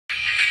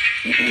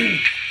What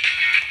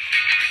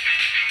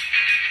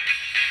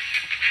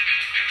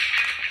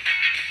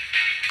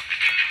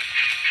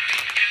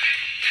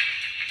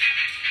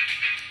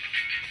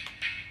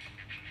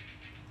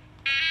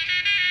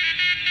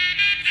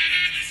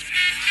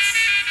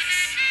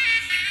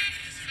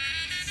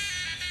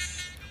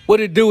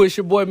it do? It's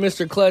your boy,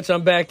 Mr. Clutch.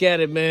 I'm back at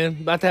it, man.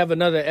 About to have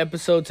another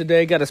episode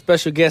today. Got a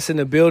special guest in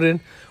the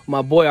building.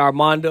 My boy,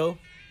 Armando.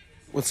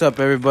 What's up,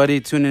 everybody?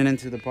 Tuning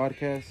into the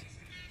podcast.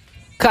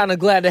 Kind of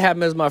glad to have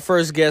him as my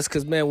first guest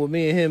because, man, what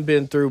me and him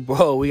been through,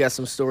 bro, we got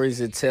some stories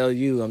to tell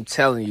you. I'm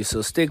telling you.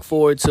 So stick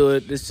forward to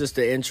it. This is just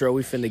the intro.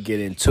 We finna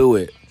get into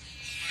it.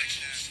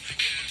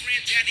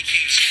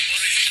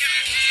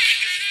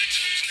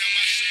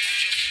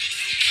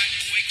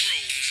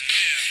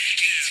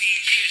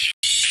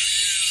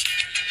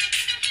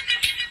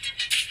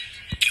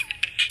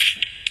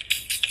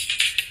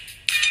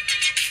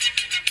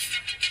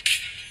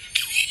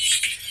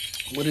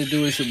 What it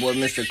do? It's your boy,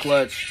 Mr.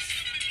 Clutch.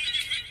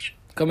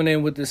 Coming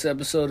in with this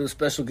episode of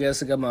special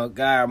guest. I got my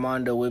guy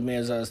Armando with me,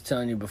 as I was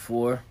telling you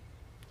before.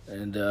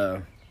 And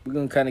we're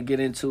going to kind of get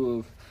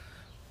into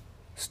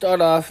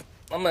start off.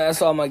 I'm going to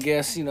ask all my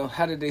guests,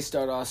 how did they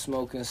start off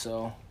smoking?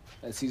 So,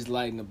 as he's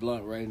lighting the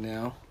blunt right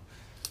now.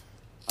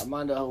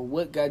 Armando,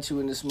 what got you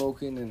into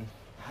smoking and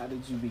how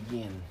did you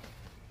begin?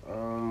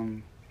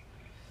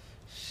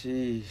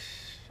 Sheesh.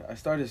 I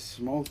started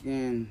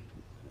smoking.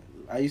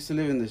 I used to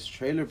live in this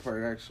trailer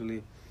park,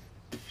 actually.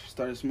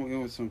 Started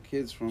smoking with some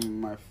kids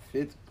from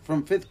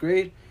fifth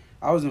grade.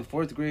 I was in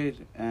fourth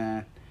grade,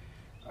 and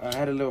I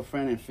had a little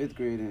friend in fifth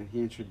grade, and he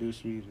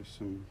introduced me to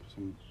some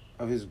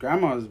of his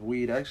grandma's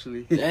weed,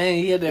 actually.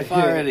 Dang, he had that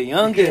fire at a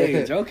young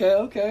age.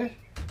 Okay.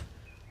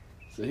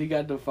 So he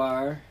got the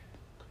fire.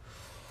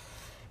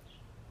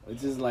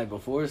 It's just like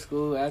before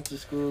school, after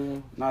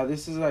school? Nah,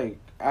 this is like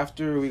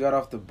after we got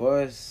off the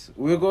bus.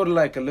 We'll go to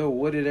like a little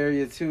wooded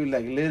area too,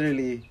 like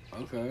literally.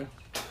 Okay.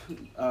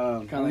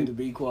 Kind of like the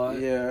Be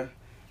Quiet. Yeah.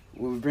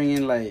 We would bring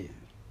in like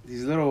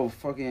these little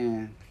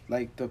fucking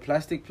like the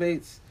plastic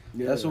plates.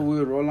 Yeah. That's what we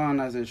would roll on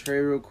as a tray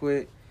real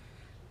quick.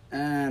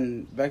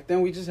 And back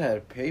then we just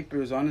had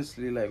papers,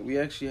 honestly. Like we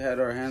actually had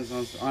our hands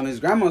on his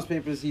grandma's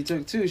papers. He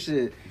took too.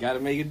 Shit. Gotta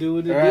make it do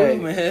what it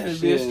do, man.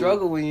 It'd be a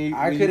struggle when you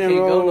couldn't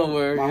roll. Go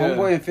nowhere. My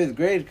homeboy in fifth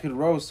grade could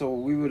roll, so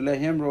we would let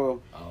him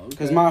roll. Oh,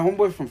 Because okay. my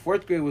homeboy from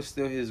fourth grade was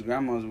still his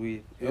grandma's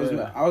weed.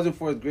 Yeah. I was in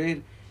fourth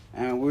grade,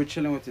 and we were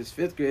chilling with his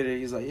fifth grader.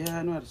 He's like, yeah,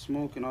 I know how to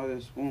smoke and all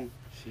this. Boom.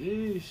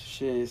 Sheesh.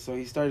 Shit. So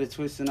he started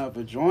twisting up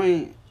a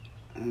joint,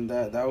 and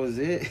that was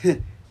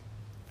it.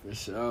 For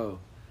sure.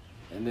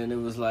 And then it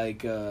was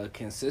like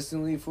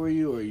consistently for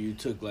you, or you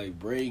took like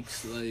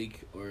breaks,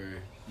 or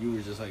you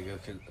were just like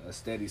a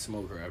steady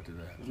smoker after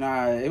that?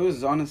 Nah, it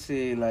was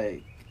honestly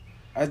like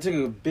I took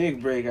a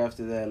big break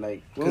after that.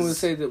 Like, when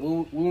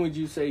would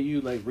you say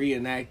you like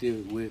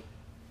reenacted with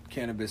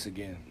cannabis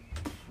again?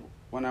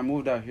 When I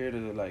moved out here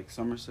to like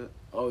Somerset.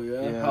 Oh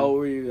yeah? How old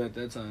were you at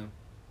that time?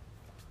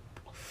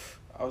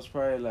 I was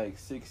probably like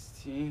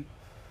 16.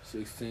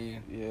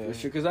 16. Yeah. For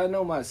sure, because I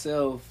know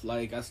myself.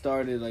 Like I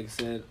started, like I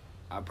said,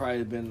 I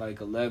probably been like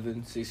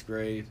 11, 6th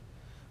grade.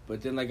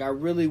 But then like I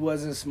really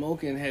wasn't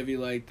smoking heavy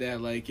like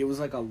that. Like it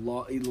was like a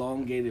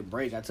elongated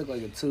break. I took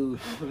like a 2.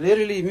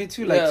 Literally, me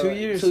too. Like 2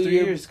 years, 3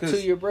 years.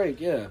 2-year break,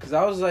 yeah. Because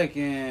I was like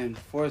in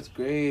 4th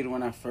grade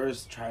when I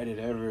first tried it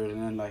ever. And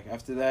then like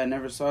after that, I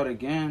never saw it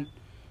again.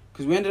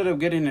 Because we ended up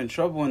getting in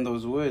trouble in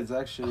those woods,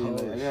 actually. Oh,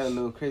 like, I got a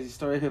little crazy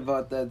story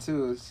about that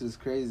too. It's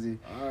just crazy.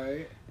 All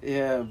right.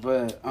 Yeah,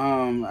 but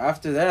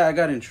after that, I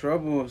got in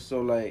trouble.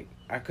 So like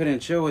I couldn't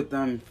chill with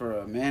them for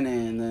a minute.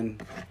 And then,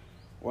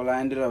 I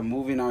ended up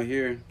moving out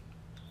here.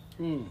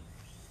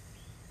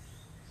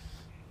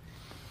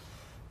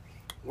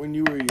 When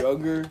you were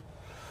younger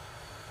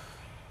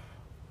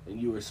and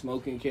you were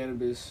smoking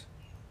cannabis,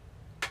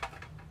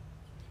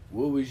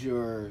 what was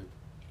your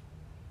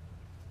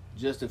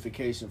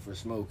justification for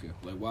smoking?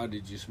 Like, why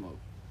did you smoke?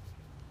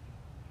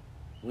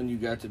 When you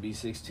got to be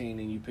 16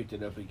 and you picked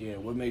it up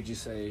again, what made you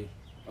say,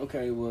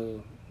 okay,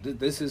 well,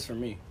 this is for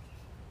me?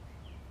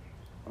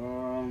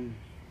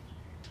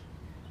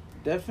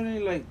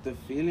 Definitely like the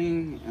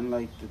feeling and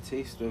like the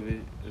taste of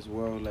it as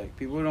well. Like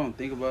people don't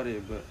think about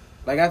it, but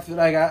like I feel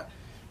like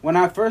when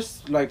I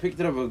first like picked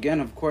it up again,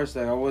 of course,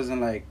 like I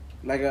wasn't like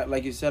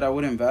you said, I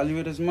wouldn't value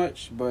it as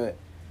much, but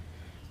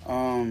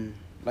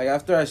like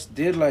after I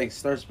did like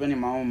start spending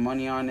my own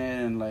money on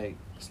it and like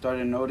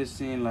started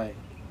noticing like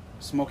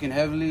smoking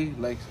heavily,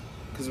 like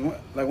because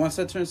like once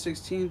I turned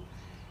 16,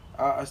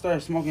 I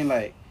started smoking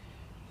like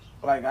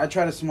I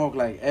try to smoke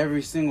like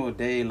every single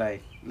day,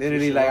 like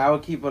literally sure. Like I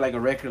would keep like a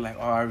record, like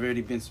I've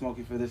already been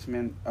smoking for this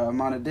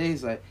amount of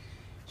days, like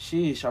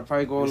sheesh, I'll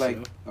probably go like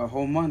a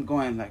whole month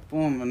going, like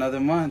boom, another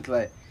month,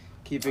 like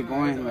keep it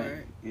going, like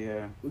right.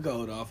 Yeah. We can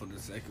hold off on the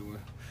second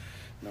one,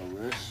 no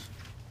rush.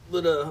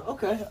 But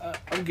okay,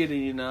 I'm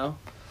getting you now,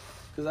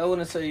 cause I want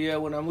to say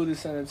when I moved to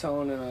San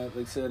Antonio and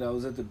like I said I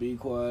was at the B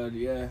Quad,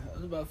 I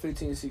was about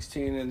 15,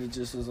 16, and it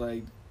just was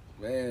like,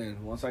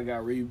 man, once I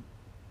got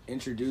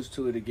introduced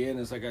to it again,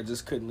 it's like I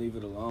just couldn't leave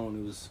it alone.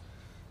 It was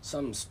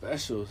something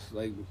special.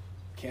 Like,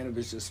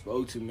 cannabis just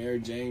spoke to Mary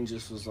Jane.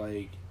 Just was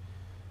like,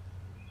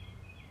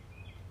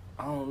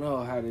 I don't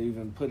know how to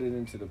even put it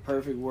into the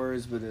perfect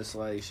words, but it's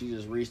like she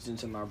just reached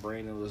into my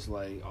brain and was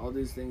like, all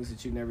these things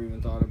that you never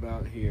even thought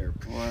about here.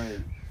 Right.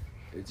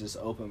 It just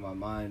opened my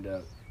mind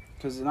up.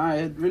 Cause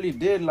it really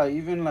did. Like,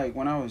 even like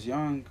when I was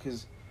young,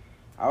 cause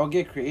I would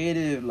get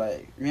creative.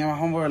 Like, me and my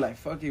homeboy were like,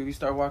 fuck it, we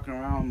start walking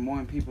around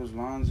mowing people's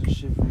lawns and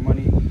shit for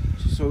money,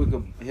 just so we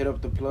could hit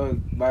up the plug,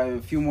 buy a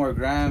few more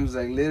grams.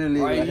 Like, literally.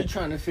 Right, like, you're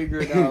trying to figure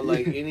it out,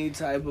 like any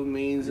type of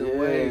means and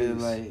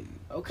ways. Like.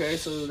 Okay,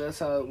 so that's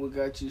how what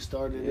got you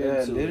started.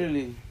 Yeah, into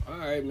literally. All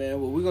right, man.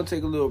 Well, we're gonna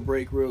take a little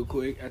break real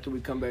quick. After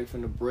we come back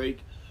from the break,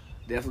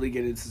 definitely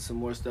get into some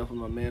more stuff with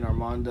my man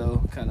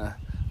Armando. Kind of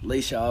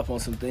lace y'all up on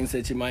some things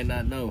that you might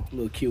not know. A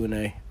little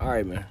Q&A. All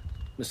right, man.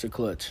 Mr.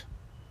 Clutch.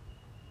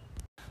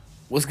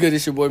 What's good?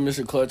 It's your boy,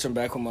 Mr. Clutch. I'm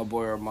back with my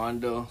boy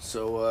Armando.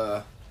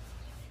 So,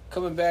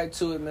 coming back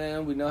to it,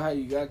 man. We know how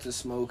you got to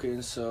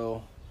smoking,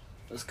 so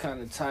let's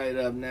kind of tie it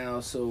up now.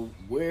 So,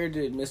 where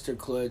did Mr.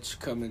 Clutch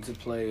come into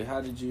play?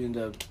 How did you end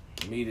up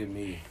meeting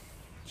me?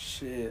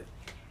 Shit.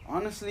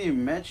 Honestly,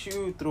 met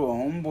you through a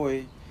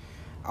homeboy.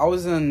 I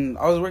was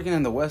working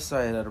in the West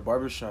Side at a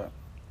barbershop.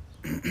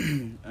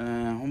 And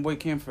homeboy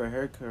came for a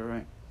haircut,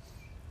 right?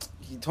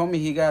 He told me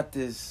he got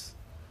this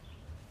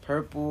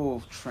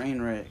purple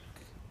train wreck.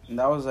 And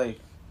that was like,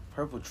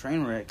 purple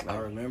train wreck. Like, I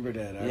remember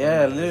that.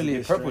 Yeah,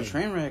 literally, a purple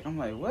train wreck. I'm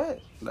like,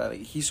 what? Like,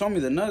 he showed me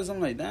the nuts. I'm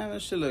like, damn,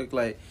 that shit look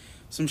like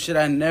some shit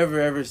I never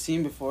ever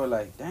seen before.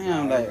 Like,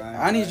 damn,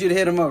 I need you to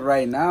hit him up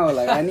right now.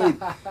 Like, I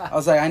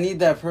need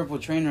that purple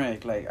train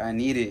wreck. Like, I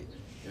need it.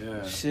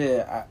 Yeah.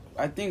 Shit,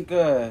 I think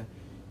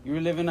you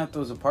were living at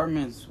those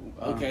apartments.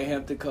 Okay,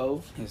 Hampton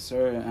Cove. Yes,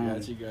 sir.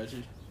 Got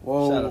you.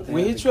 Well,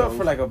 we hit you up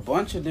for like a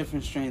bunch of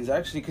different strains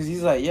actually, because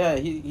he's like, yeah,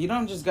 he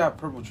don't just got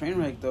purple train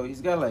wreck though.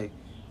 He's got like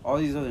all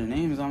these other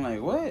names. I'm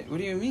like, what? What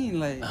do you mean?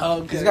 Like,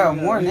 okay, he's got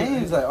more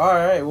names. Like, all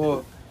right,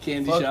 well,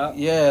 candy shop.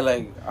 Yeah,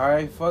 like, all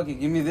right, fuck it.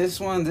 Give me this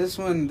one.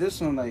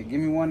 Like, give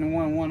me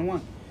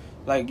one.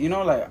 Like, you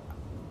know, like,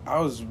 I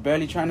was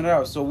barely trying it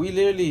out. So we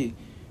literally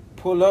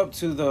pull up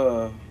to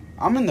the.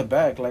 I'm in the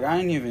back. Like,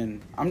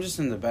 I'm just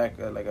in the back,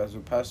 like, as a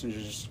passenger,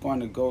 just going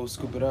to go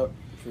scoop it up.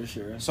 For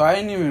sure. So I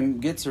didn't even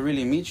get to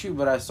really meet you,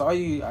 but I saw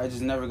you. I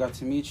just never got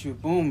to meet you.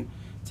 Boom,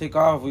 take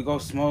off. We go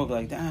smoke.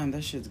 Like, damn,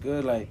 that shit's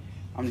good. Like,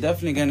 I'm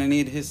definitely gonna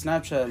need his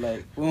Snapchat.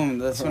 Like, boom,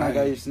 that's when I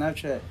got your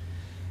Snapchat.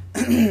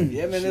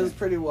 Yeah, man, it was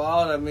pretty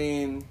wild. I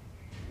mean,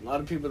 a lot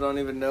of people don't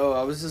even know.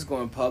 I was just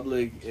going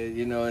public,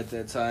 you know, at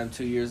that time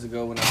 2 years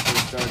ago when I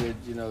first started,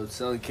 you know,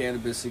 selling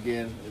cannabis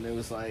again. And it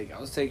was like,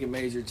 I was taking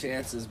major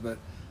chances, but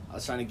I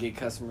was trying to get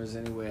customers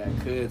any way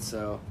I could.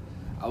 So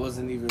I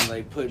wasn't even,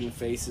 like, putting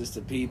faces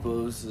to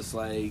people. It was just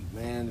like,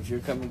 man, if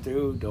you're coming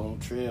through,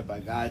 don't trip. I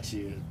got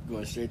you.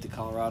 Going straight to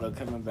Colorado,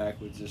 coming back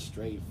with just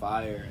straight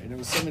fire. And there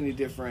was so many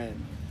different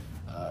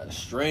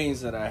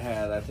strains that I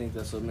had. I think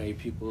that's what made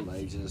people,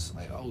 like, just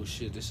like, oh,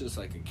 shit, this is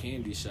like a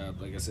candy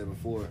shop, like I said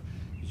before.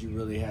 You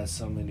really had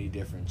so many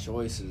different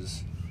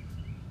choices.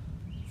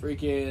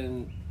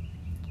 Freaking,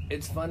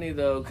 it's funny,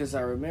 though, because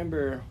I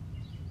remember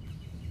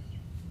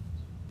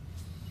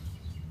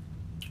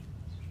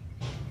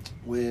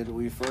when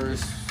we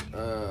first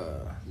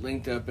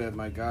linked up at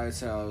my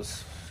guy's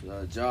house,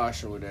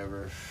 Josh or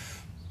whatever,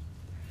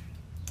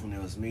 and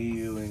it was me,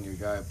 you, and your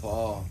guy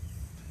Paul,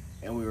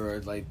 and we were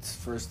like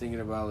first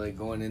thinking about like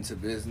going into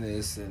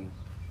business, and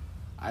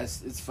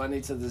it's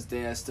funny to this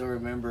day. I still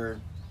remember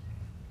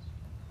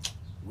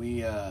we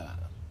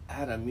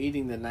had a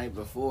meeting the night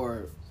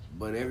before,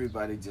 but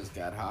everybody just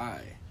got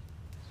high.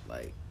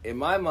 Like, in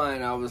my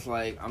mind, I was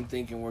like, I'm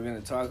thinking we're gonna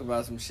talk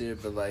about some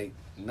shit, but like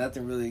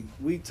nothing really.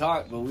 We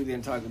talked, but we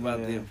didn't talk about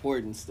the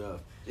important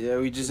stuff. Yeah,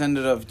 we just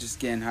ended up just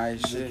getting high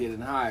as shit. Just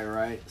getting high,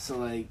 right? So,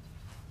 like,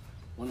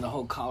 when the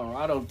whole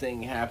Colorado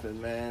thing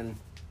happened, man,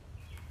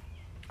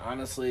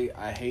 honestly,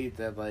 I hate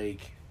that,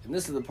 like, and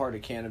this is the part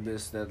of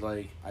cannabis that,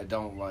 like, I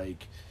don't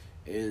like,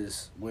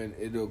 is when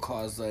it'll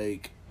cause,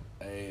 like,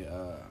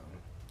 an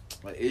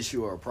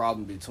issue or a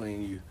problem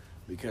between you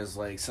because,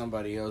 like,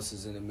 somebody else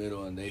is in the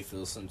middle and they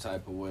feel some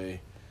type of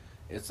way.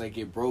 It's like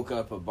it broke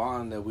up a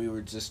bond that we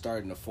were just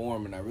starting to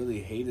form, and I really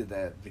hated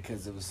that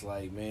because it was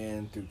like,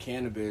 man, through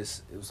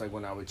cannabis, it was like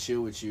when I would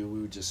chill with you,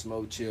 we would just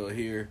smoke, chill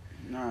here.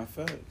 Nah,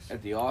 facts.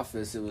 At the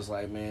office, it was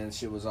like, man,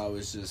 shit was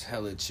always just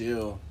hella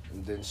chill,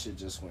 and then shit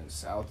just went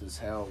south as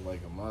hell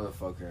like a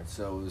motherfucker.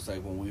 So it was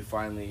like when we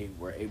finally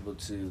were able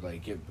to,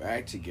 like, get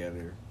back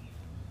together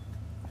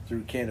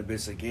through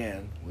cannabis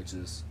again, which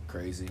is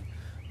crazy.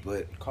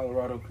 But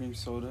Colorado cream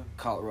soda,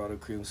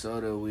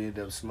 we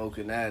ended up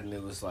smoking that, and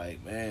it was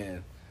like,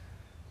 man,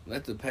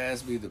 let the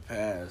past be the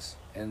past.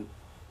 And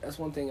that's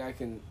one thing I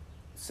can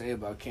say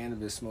about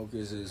cannabis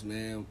smokers is,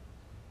 man,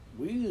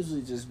 we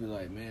usually just be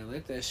like, man,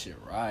 let that shit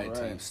ride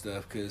type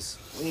stuff, because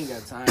we ain't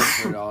got time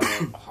for all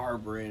that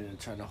harboring and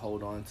trying to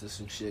hold on to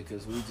some shit,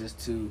 because we just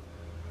too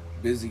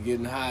busy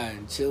getting high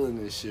and chilling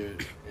and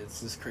shit.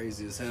 It's just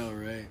crazy as hell,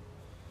 right?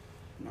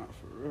 Not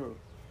for real.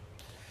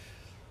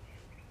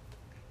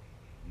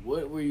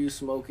 What were you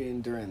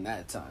smoking during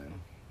that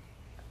time?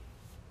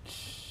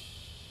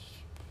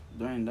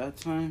 During that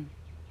time,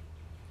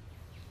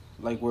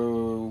 like where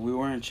we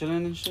weren't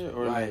chilling and shit,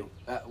 or right.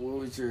 What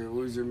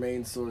was your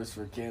main source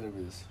for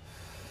cannabis?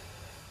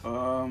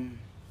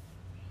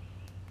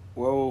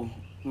 Well,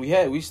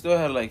 we still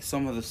had like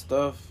some of the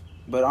stuff,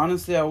 but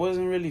honestly, I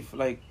wasn't really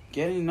like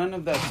getting none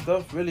of that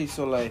stuff really.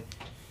 So like,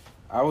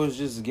 I was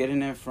just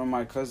getting it from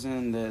my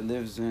cousin that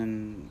lives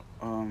in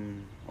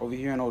over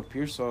here in Old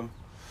Pearsall.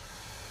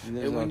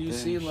 And when you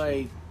see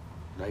like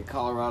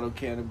Colorado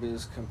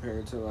cannabis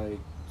compared to like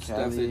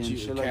stuff that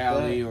you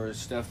Cali or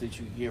stuff that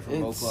you can get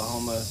from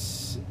Oklahoma,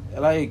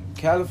 like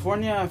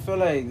California, I feel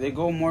like they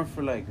go more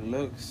for like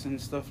looks and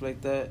stuff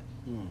like that.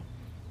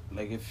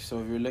 Like if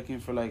you're looking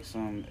for like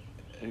some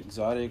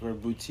exotic or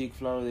boutique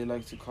flower, they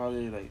like to call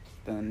it, like,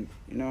 then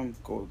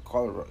go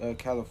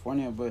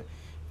California. But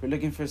if you're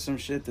looking for some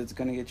shit that's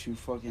gonna get you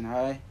fucking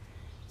high,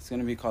 it's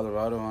gonna be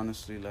Colorado,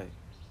 honestly. Like,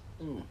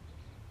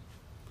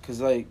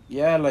 cause like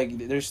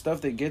like there's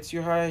stuff that gets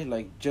you high,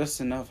 like just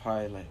enough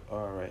high, like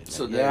all right. Like,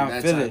 so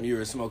that time you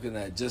were smoking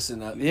that just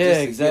enough. Yeah,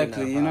 just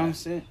exactly. You know what I'm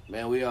saying?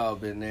 Man, we all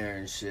been there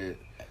and shit.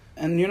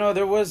 And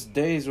there was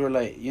days where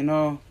like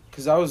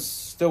cause I was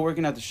still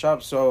working at the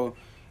shop, so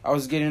I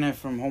was getting it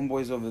from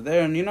homeboys over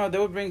there, and they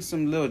would bring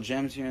some little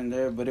gems here and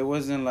there, but it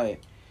wasn't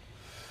like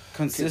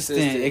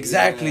consistent.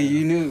 Exactly. Yeah.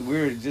 You knew we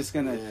were just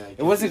gonna.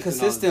 It wasn't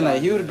consistent.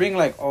 Like he would bring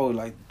like, oh,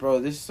 like bro,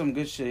 this is some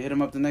good shit. Hit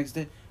him up the next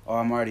day. Oh,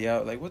 I'm already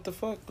out. Like what the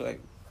fuck?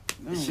 Like,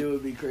 no. Shit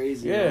would be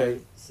crazy. Yeah.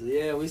 Right? So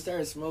yeah, we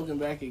started smoking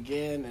back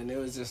again, and it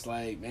was just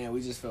like, man,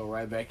 we just fell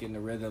right back in the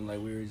rhythm. Like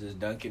we were just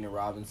Duncan and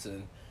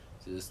Robinson,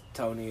 just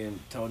Tony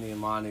and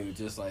Manu,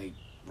 just like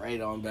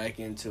right on back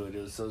into it.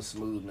 It was so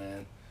smooth,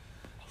 man.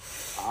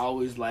 I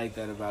always liked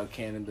that about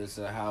cannabis,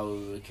 and how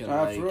it can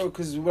like... for real,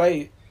 because,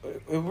 like,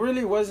 it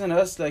really wasn't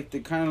us, like,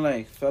 that kind of,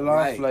 like, fell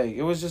off. Like,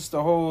 it was just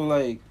the whole,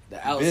 like,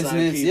 the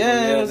business. People,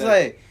 yeah, it was,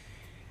 like,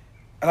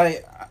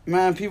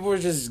 man, people were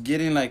just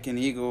getting, like, an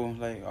ego,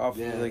 like, off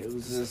of, like, it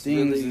was just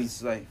things. Really,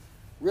 it's, like...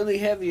 really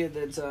heavy at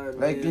that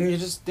time, like, man. and you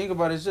just think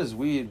about it, it's just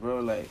weed,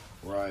 bro. Like,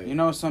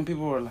 right. Some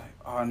people were like,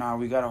 oh, nah,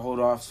 we gotta hold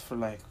off for,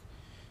 like,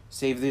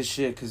 save this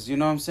shit, because you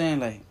know what I'm saying?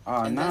 Like,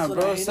 nah,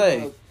 bro, it's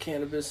like...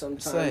 cannabis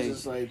sometimes,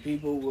 it's like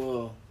people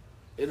will...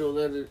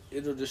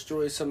 It'll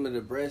destroy some of the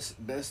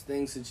best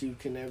things that you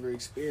can ever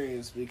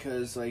experience,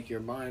 because, like, your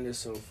mind is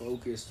so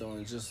focused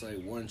on just,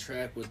 like, one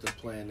track with the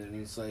plant, and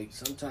it's like,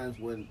 sometimes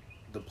when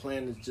the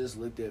plant is just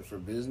looked at for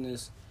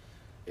business,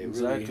 it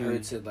really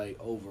hurts it, like,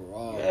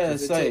 overall. Yeah,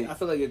 it's like... I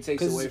feel like it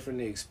takes away from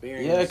the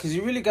experience. Yeah, because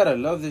you really gotta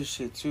love this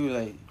shit, too,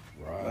 like...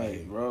 Right.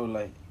 Like, bro,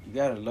 like, you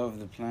gotta love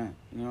the plant,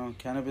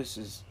 Cannabis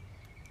is...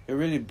 It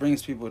really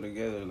brings people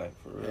together, like,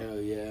 for real. Hell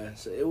yeah.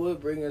 So it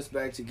would bring us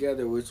back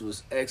together, which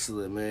was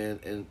excellent, man.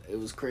 And it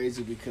was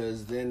crazy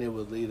because then it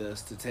would lead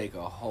us to take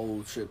a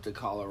whole trip to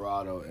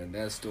Colorado. And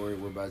that story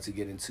we're about to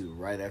get into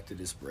right after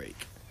this break.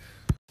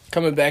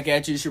 Coming back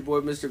at you, it's your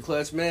boy, Mr.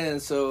 Clutch, man.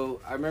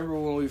 So I remember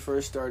when we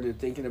first started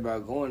thinking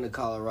about going to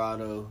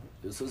Colorado,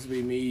 it was supposed to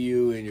be me,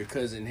 you, and your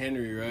cousin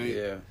Henry, right?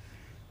 Yeah.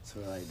 So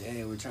we're like,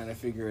 dang, we're trying to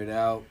figure it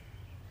out.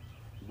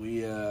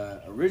 We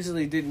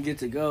originally didn't get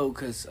to go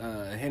because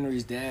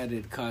Henry's dad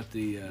had caught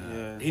the...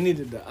 He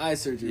needed the eye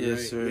surgery, right?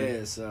 Sir.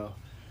 Yeah, so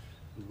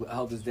I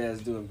hope his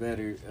dad's doing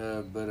better.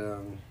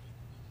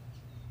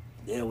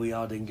 Yeah, we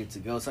all didn't get to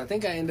go. So I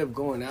think I ended up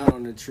going out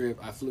on the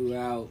trip. I flew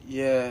out.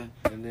 Yeah.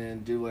 And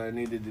then did what I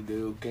needed to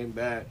do. Came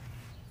back.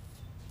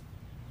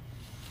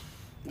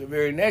 The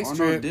very next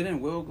trip... No, didn't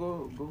Will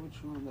go with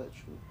you on that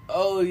trip?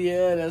 Oh,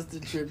 yeah, that's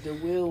the trip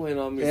that Will went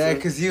on me. Yeah,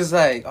 because he was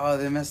like, oh,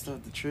 they messed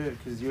up the trip.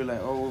 Because you were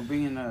like, oh, we're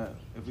bringing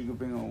if we could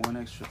bring on one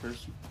extra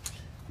person.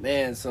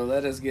 Man, so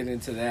let us get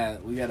into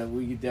that. We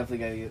definitely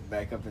got to get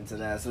back up into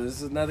that. So this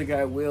is another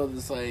guy, Will,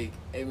 that's like,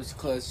 hey, Mr.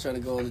 Clutch, trying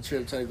to go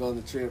on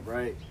the trip,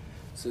 right?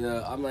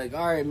 So I'm like,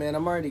 all right, man,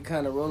 I'm already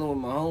kind of rolling with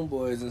my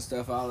homeboys and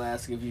stuff. I'll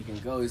ask if you can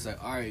go. He's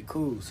like, all right,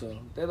 cool. So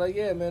they're like,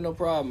 yeah, man, no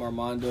problem.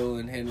 Armando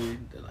and Henry,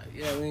 they're like,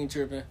 yeah, we ain't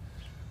tripping.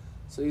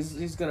 So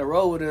he's going to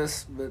roll with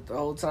us, but the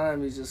whole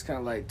time he's just kind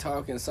of like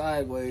talking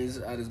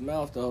sideways out his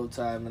mouth the whole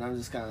time. And I'm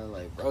just kind of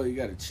like, bro, you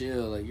got to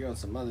chill. Like, you're on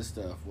some other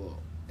stuff. Well,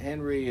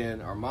 Henry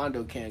and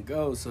Armando can't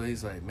go. So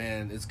he's like,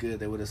 man, it's good.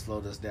 They would have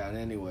slowed us down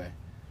anyway.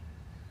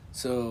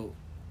 So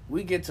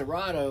we get to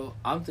Rado.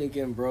 I'm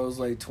thinking bro's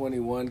like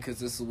 21 because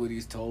this is what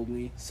he's told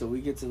me. So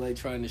we get to like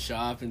trying to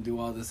shop and do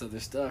all this other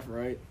stuff,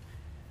 right?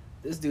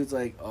 This dude's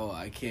like, oh,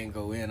 I can't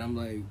go in. I'm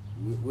like,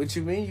 what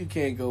you mean you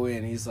can't go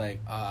in? He's like,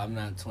 I'm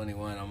not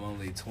 21. I'm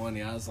only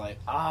 20. I was like,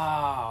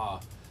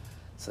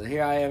 So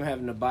here I am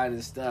having to buy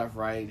this stuff,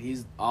 right?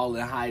 He's all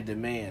in high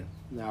demand.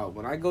 Now,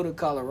 when I go to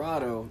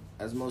Colorado,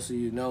 as most of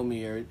you know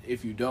me, or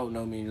if you don't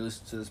know me and you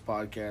listen to this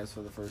podcast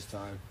for the first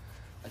time,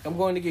 like, I'm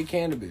going to get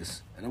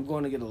cannabis, and I'm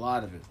going to get a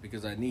lot of it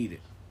because I need it.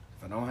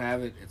 If I don't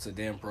have it, it's a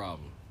damn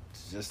problem.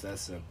 It's just that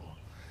simple.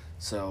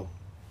 So,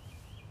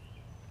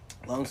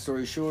 long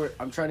story short,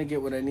 I'm trying to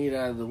get what I need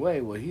out of the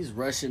way. Well, he's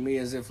rushing me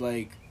as if,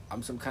 like,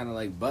 I'm some kind of,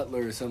 like,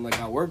 butler or something, like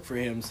I work for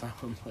him. So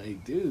I'm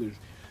like, dude,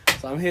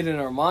 So I'm hitting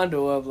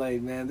Armando up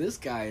like, man, this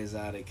guy is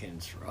out of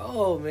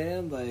control,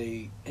 man.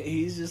 Like,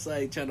 he's just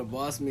like trying to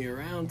boss me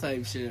around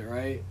type shit,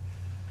 right?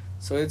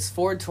 So it's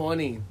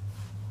 420.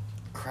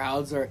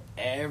 Crowds are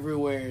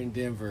everywhere in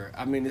Denver.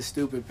 I mean, it's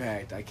stupid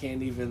packed. I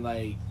can't even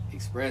like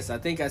express. I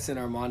think I sent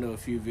Armando a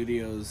few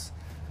videos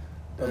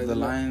of the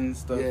line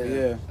stuff.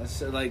 Yeah. I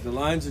said, like, the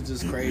lines are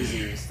just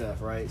crazy and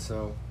stuff, right?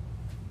 So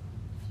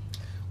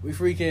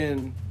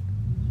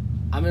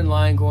I'm in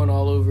line going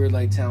all over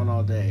like town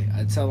all day.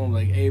 I tell him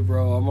like, hey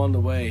bro, I'm on the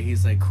way.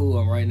 He's like, cool,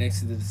 I'm right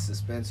next to the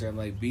dispenser. I'm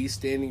like, be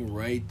standing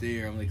right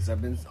there. I'm like, 'cause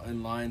I've been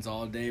in lines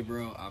all day,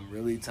 bro. I'm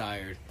really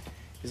tired.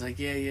 He's like,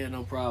 yeah,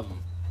 no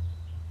problem.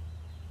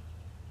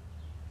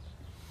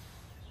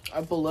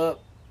 I pull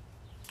up.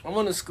 I'm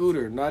on a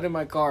scooter, not in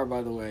my car,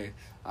 by the way.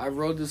 I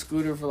rode the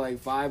scooter for like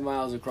 5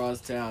 miles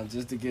across town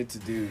just to get to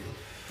dude,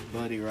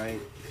 buddy, right?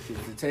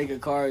 To take a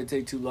car, it'd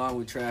take too long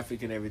with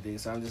traffic and everything.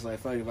 So I'm just like,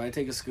 fuck, if I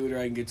take a scooter,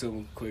 I can get to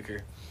him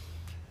quicker.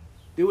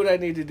 Do what I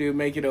need to do,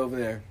 make it over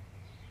there.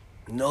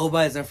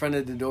 Nobody's in front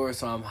of the door,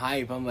 so I'm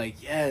hype. I'm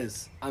like,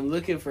 yes, I'm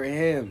looking for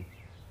him.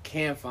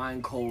 Can't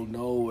find Cole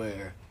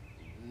nowhere.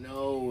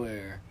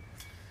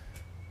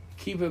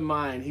 Keep in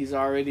mind, he's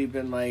already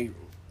been like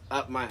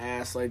up my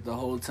ass like the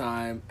whole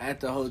time at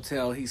the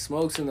hotel. He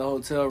smokes in the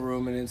hotel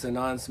room, and it's a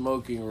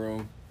non-smoking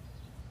room.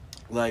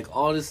 Like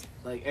all this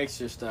like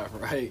extra stuff,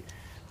 right?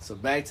 So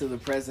back to the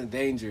present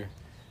danger.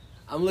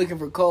 I'm looking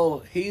for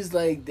Cole. He's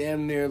like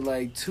damn near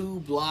like 2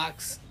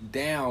 blocks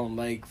down,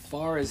 like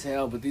far as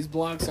hell. But these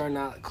blocks are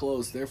not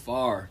close. They're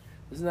far.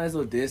 It's a nice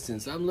little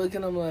distance. I'm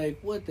looking. I'm like,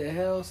 what the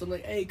hell? So I'm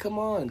like, hey, come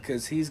on.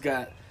 Because he's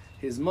got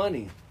his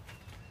money.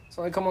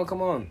 So I'm like,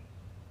 come on.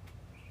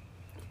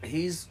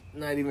 He's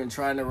not even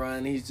trying to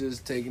run. He's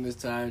just taking his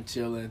time,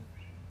 chilling.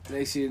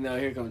 Next thing you know,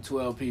 here come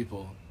 12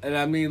 people. And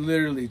I mean,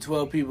 literally,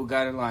 12 people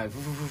got in line.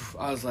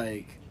 I was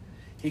like,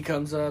 he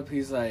comes up.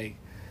 He's like,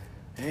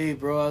 hey,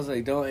 bro. I was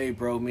like, don't hey,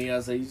 bro, me. I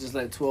was like, you just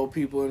let 12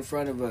 people in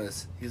front of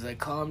us. He's like,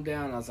 calm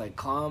down. I was like,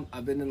 calm.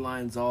 I've been in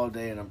lines all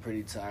day, and I'm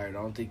pretty tired.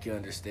 I don't think you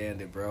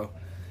understand it, bro.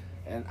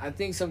 And I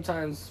think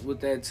sometimes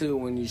with that, too,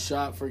 when you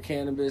shop for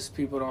cannabis,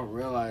 people don't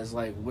realize,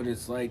 like, what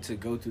it's like to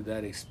go through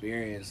that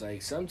experience.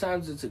 Like,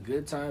 sometimes it's a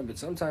good time, but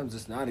sometimes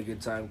it's not a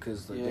good time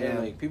because, like, yeah,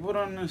 like, people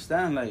don't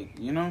understand, like,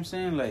 you know what I'm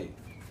saying? Like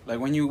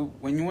when you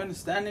went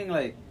standing,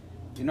 like,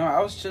 you know,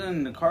 I was chilling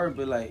in the car,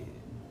 but, like,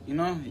 you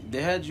know,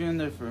 they had you in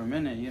there for a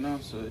minute, you know,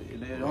 so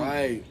they don't.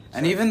 Right.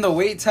 And even the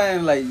wait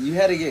time, like, you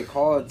had to get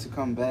called to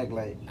come back,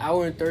 like.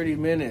 Hour and 30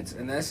 minutes,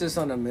 and that's just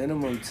on a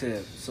minimum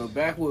tip. So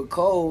back with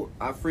Cole,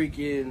 I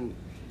freaking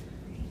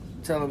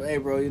tell him, hey,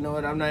 bro, you know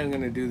what? I'm not even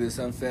going to do this.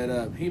 I'm fed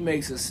up. He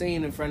makes a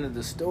scene in front of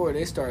the store.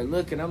 They start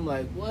looking. I'm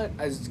like, what?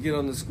 I just get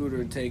on the scooter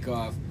and take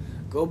off.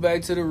 Go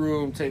back to the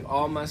room, take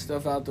all my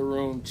stuff out the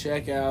room,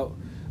 check out,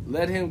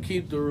 let him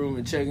keep the room,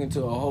 and check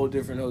into a whole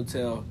different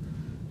hotel.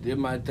 Did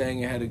my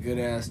thing and had a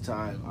good-ass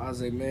time. I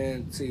was like,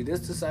 man, see,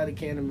 this the side of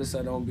cannabis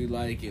I don't be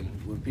liking.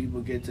 When people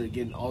get to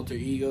getting alter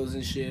egos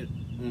and shit,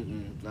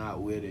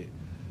 not with it.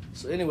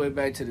 So anyway,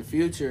 back to the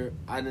future.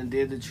 I done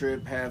did the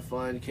trip, had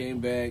fun, came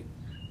back,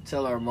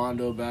 tell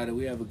Armando about it.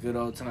 We have a good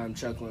old time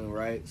chuckling,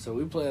 right? So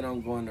we plan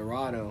on going to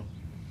Rado.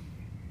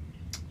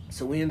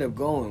 So we end up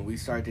going. We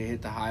start to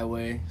hit the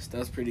highway.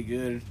 Stuff's pretty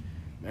good.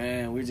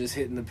 Man, we're just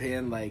hitting the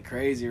pin like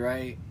crazy,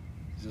 right?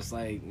 Just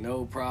like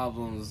no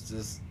problems,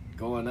 just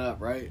going up,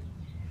 right?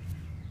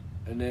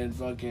 And then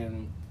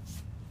fucking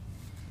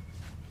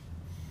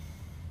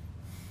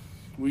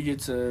we get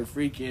to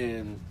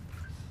freaking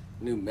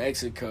New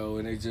Mexico,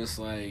 and it's just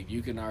like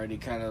you can already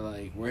kind of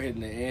like we're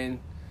hitting the end,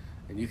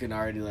 and you can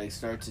already like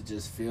start to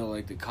just feel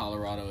like the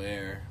Colorado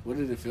air. What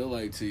did it feel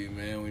like to you,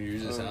 man, when you're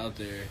just out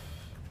there?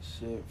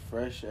 Shit,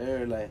 fresh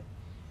air, like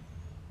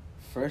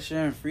fresh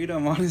air and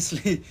freedom,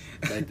 honestly.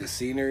 Like the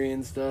scenery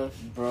and stuff,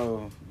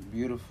 bro,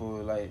 beautiful.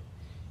 Like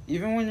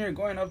even when you're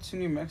going up to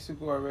New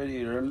Mexico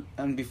already,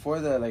 and before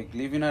that, like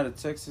leaving out of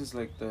Texas,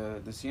 like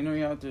the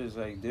scenery out there is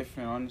like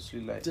different,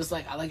 honestly. Like just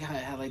like I like how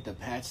it had like the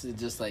patch that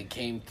just like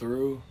came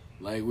through.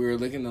 Like we were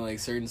looking at like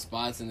certain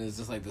spots, and it's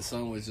just like the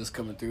sun was just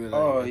coming through.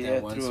 Like,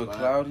 that one through spot. A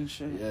cloud and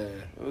shit. Yeah,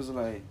 it was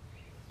like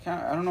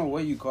I don't know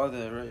what you call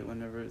that, right?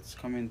 Whenever it's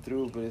coming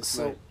through, but it's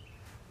so, like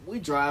we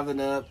driving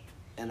up.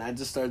 And I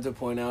just started to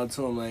point out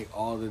to him, like,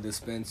 all the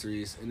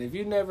dispensaries. And if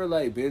you've never,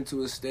 like, been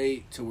to a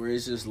state to where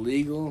it's just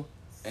legal,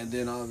 and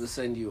then all of a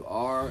sudden you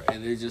are,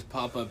 and they just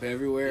pop up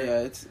everywhere.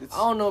 Yeah, it's I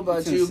don't know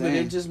about you, insane. but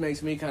it just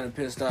makes me kind of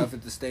pissed off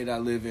at the state I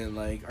live in.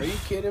 Like, are you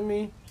kidding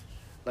me?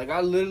 Like,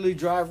 I literally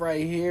drive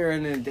right here,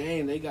 and then,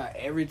 dang, they got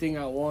everything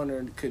I want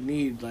or could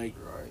need, like,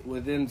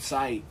 within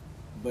sight.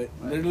 But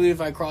literally, if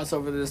I cross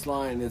over this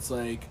line, it's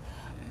like,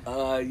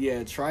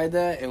 yeah, try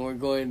that, and we're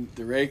going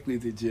directly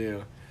to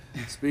jail.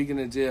 Speaking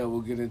of jail,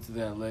 we'll get into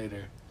that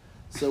later.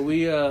 So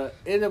we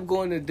end up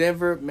going to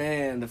Denver.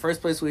 Man, the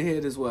first place we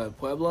hit is what?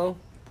 Pueblo,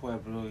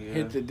 yeah.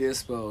 Hit the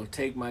dispo,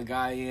 take my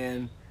guy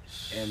in,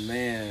 and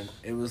man,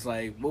 it was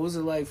like, what was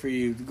it like for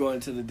you going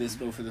to the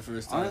dispo for the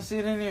first time? Honestly,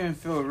 it didn't even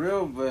feel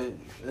real, but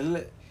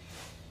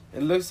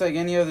It looks like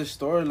any other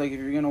store. Like if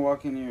you're gonna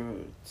walk in here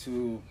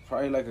to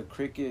probably like a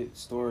Cricket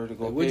store to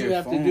go. Like, what'd pay you your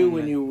have phone, to do like,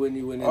 when you went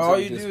into all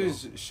the you disco? do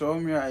is show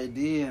them your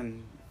ID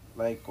and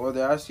like, or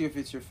they ask you if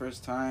it's your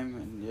first time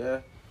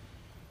and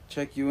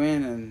check you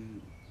in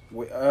and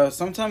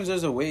sometimes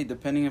there's a wait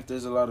depending if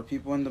there's a lot of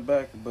people in the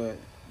back. But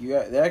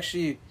they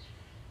actually.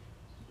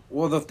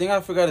 Well, the thing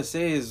I forgot to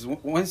say is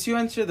once you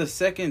enter the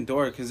second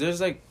door, because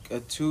there's like a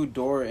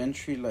 2-door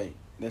entry. Like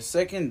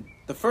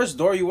the first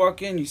door you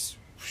walk in,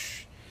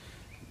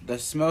 the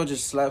smell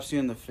just slaps you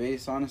in the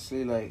face.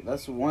 Honestly, like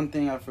that's one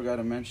thing I forgot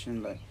to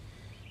mention. Like,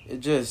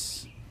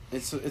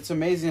 it's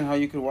amazing how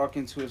you could walk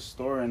into a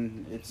store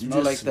and it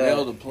smells like that.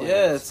 Smell the plants.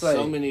 Yeah, it's like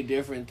so many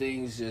different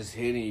things just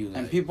hitting you. Like,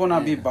 and people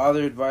not be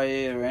bothered by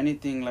it or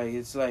anything. Like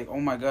it's like, oh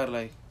my god,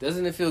 like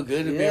doesn't it feel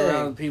good to be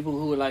around people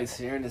who are like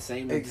sharing the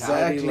same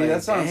mentality? Exactly, like,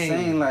 that's what I'm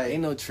saying. Like,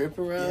 ain't no trip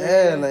around.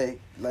 Yeah, man.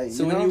 like.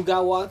 So when you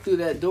got walked through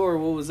that door,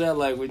 what was that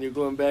like when you're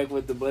going back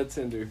with the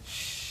bartender?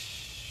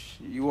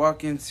 You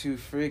walk into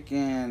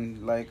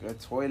freaking like a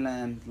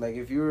Toyland. Like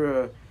if you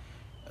were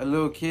a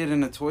little kid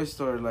in a toy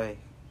store, like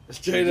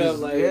straight up,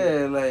 like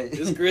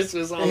it's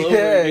Christmas all over.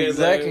 Yeah, again,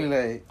 exactly.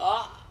 Like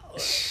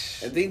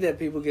I think that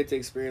people get to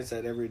experience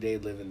that every day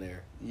living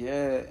there.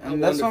 Yeah,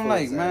 and that's what I'm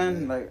like,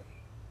 man. Like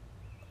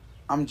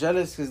I'm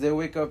jealous because they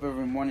wake up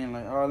every morning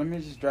like, oh, let me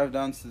just drive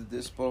down to the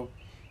dispo,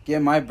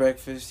 get my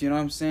breakfast. You know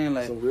what I'm saying?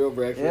 Like some real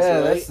breakfast. Yeah,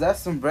 right?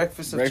 that's some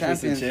breakfast of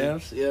champions.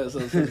 Champs. Yeah, so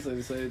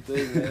the same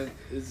thing, man.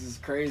 This is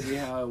crazy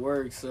how it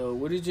works. So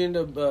what did you end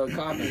up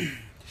copping?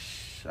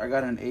 I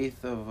got an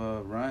 1/8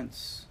 of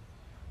runts.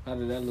 How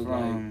did that look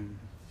from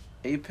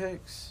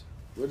Apex?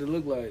 What did it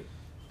look like?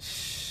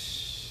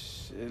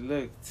 It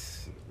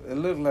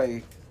looked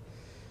like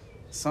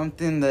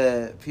something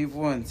that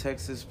people in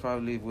Texas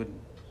probably would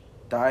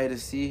die to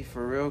see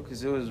for real,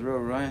 because it was real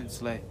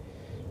runts. Like,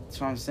 that's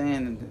what I'm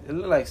saying. It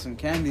looked like some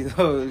candy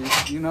though.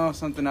 You know,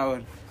 something I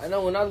would. I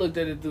know when I looked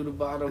at it through the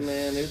bottom,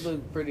 man, it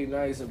looked pretty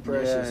nice and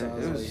precious.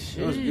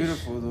 Yeah, it was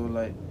beautiful though.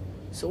 Like,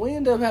 so we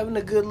ended up having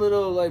a good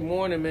little like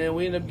morning, man.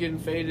 We ended up getting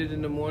faded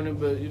in the morning,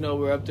 but you know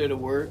we're up there to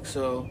work,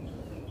 so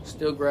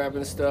still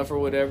grabbing stuff or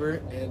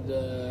whatever. And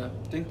I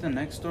think the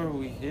next store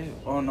we hit.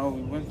 Oh no,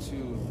 we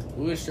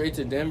went straight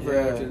to Denver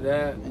after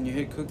that. And you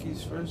hit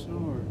Cookies first, no?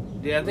 Or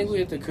yeah, I think we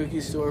hit the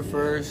cookie store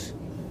first.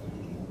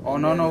 Oh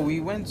no,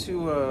 we went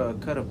to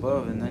Cut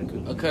Above and then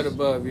Cookies. A Cut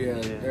Above, yeah,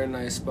 they're a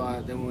nice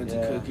spot. Then we went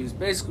to Cookies.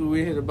 Basically,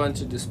 we hit a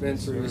bunch of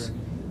dispensaries. Sure.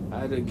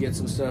 I had to get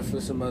some stuff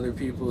for some other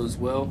people as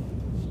well,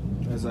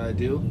 as I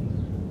do.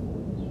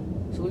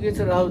 So we get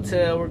to the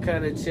hotel. We're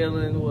kind of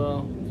chilling.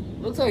 Well,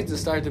 looks like to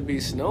start to be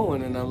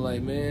snowing, and I'm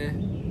like,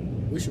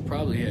 man, we should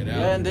probably head out.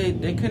 Yeah, and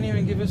they couldn't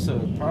even give us a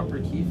proper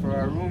key for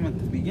our room at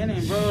the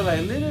beginning, bro.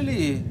 Like,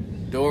 literally.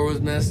 Door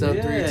was messed up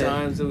 3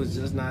 times. It was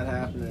just not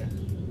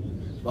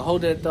happening. But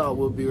hold that thought.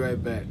 We'll be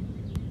right back.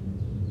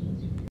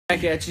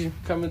 Back at you.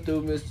 Coming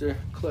through, Mr.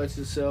 Clutch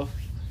himself.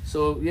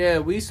 So, yeah,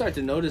 we start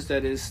to notice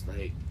that it's,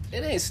 like,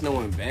 it ain't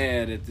snowing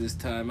bad at this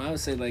time. I would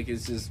say, like,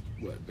 it's just,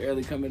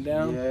 barely coming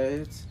down?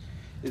 Yeah,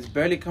 it's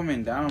barely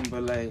coming down,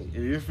 but, like,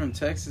 if you're from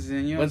Texas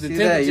and you don't see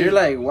that, you're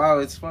like, wow,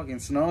 it's fucking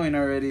snowing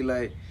already,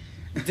 like.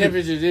 The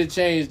temperature did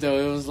change, though.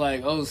 It was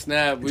like, oh,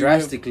 snap.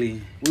 Drastically.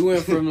 We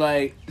went from,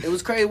 like, it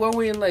was crazy. Weren't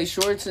we in, like,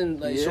 shorts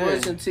and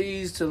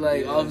tees to,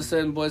 like, all of a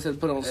sudden boys had to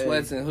put on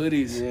sweats and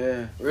hoodies.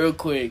 Yeah. Real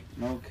quick.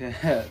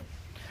 Okay.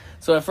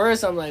 So at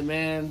first, I'm like,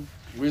 man,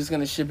 we're just going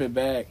to ship it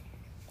back.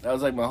 That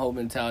was, like, my whole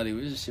mentality.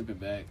 We just ship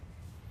it back.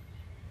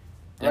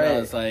 And I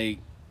was like...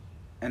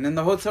 And in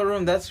the hotel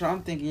room, that's what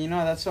I'm thinking. You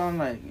know, that's what I'm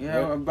like,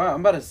 yeah, I'm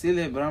about to seal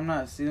it, but I'm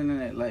not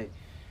sealing it, like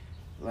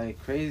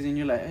crazy. And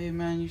you're like, hey,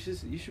 man, you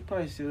should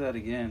probably seal that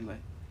again. Like,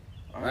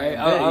 all right. You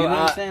know what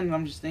I'm saying?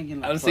 I'm just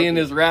thinking, like... I'm seeing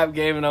this rap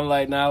game, and I'm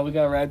like, nah, we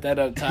got to wrap that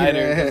up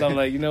tighter. Because I'm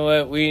like, you know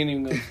what? We ain't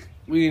even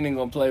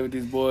going to play with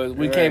these boys.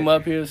 We came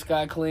up here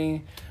sky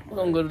clean. We're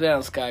going to go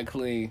down sky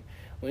clean.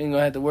 We ain't going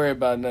to have to worry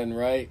about nothing,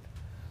 right?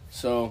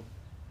 So,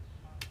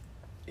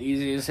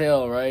 easy as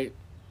hell, right?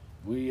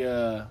 We,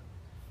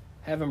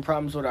 having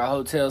problems with our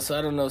hotel, so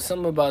I don't know,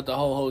 something about the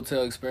whole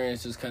hotel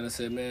experience just kind of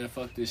said, man,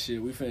 fuck this shit,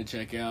 we finna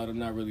check out. I'm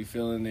not really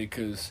feeling it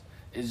because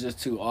it's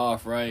just too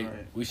off, right?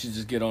 We should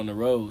just get on the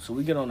road. So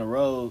we get on the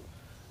road,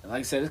 and like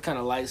I said, it's kind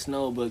of light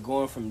snow, but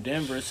going from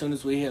Denver, as soon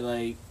as we hit,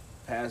 like,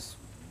 past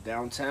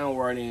downtown,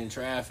 we're already in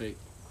traffic,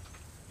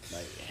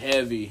 like,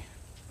 heavy.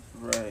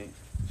 Right.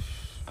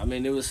 I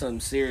mean, it was something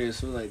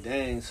serious. We're like,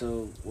 dang,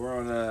 so we're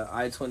on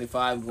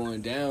I-25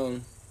 going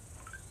down.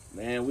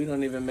 Man, we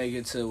don't even make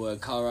it to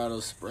Colorado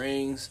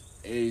Springs.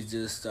 It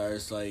just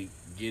starts, like,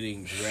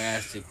 getting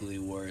drastically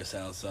worse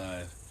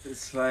outside.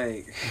 It's,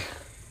 like,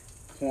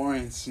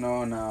 pouring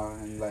snow now.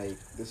 And, like,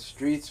 the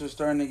streets are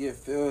starting to get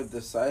filled.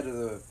 The side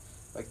of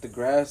the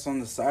grass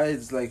on the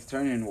sides, like,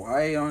 turning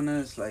white on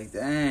us. Like,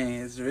 dang,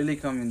 it's really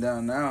coming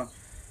down now.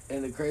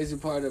 And the crazy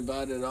part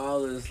about it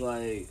all is,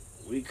 like,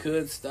 we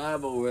could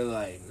stop, but we're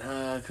like,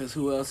 nah, because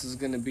who else is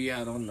going to be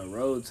out on the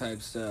road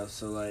type stuff.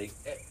 So, like,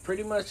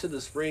 pretty much to the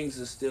Springs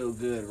is still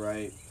good,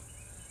 right?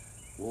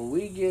 When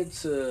we get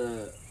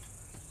to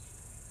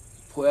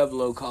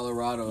Pueblo,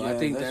 Colorado. Yeah, I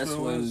think that's what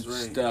it when was,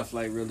 right. stuff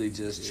like really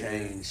just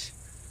changed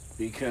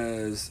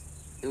because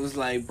it was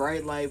like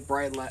bright light.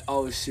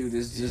 Oh shoot,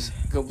 it's just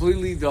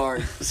completely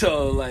dark.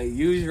 So like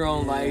use your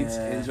own lights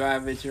and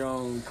drive at your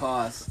own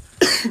cost.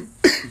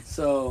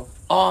 So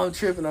I'm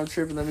tripping.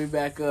 Let me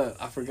back up.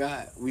 I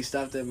forgot. We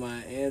stopped at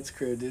my aunt's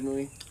crib, didn't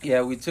we?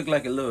 Yeah, we took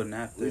like a little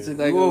nap there. We took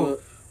like a little.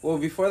 Well,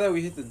 before that,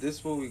 we hit the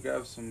dispo. We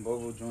grabbed some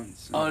bubble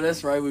joints. Oh,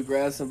 that's right. We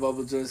grabbed some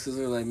bubble joints because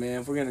we were like,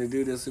 man, if we're gonna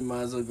do this, we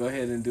might as well go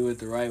ahead and do it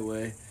the right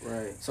way.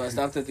 Right. So I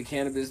stopped at the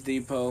cannabis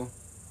depot,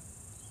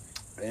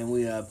 and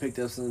we picked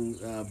up some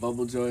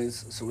bubble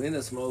joints. So we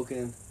ended up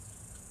smoking,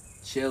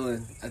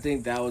 chilling. I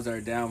think that was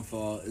our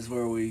downfall. Is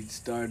where we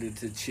started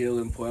to chill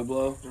in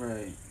Pueblo.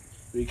 Right.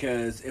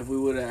 Because if we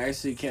would have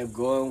actually kept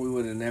going, we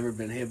would have never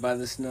been hit by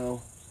the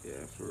snow.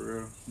 Yeah, for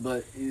real.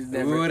 But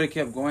we would have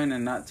kept going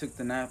and not took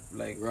the nap.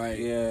 Like, right.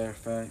 Yeah,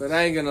 facts. But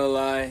I ain't gonna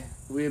lie.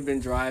 We had been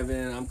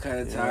driving. I'm kind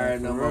of tired.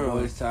 I know my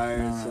boy's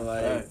tired. So,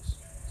 like, facts.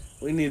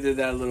 We needed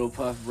that little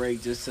puff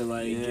break just to,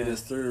 like, get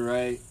us through,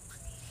 right?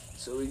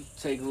 So we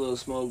take a little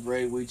smoke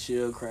break. We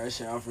chill,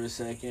 crash out for a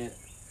second,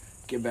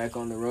 get back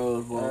on the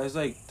road. Well, it's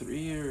like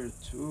 3 or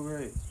 2,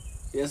 right?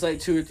 Yeah, it's like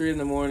 2 or 3 in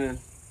the morning.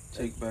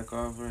 Take back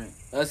off, right?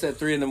 That's at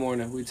 3 in the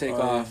morning. We take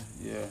off.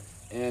 Yeah.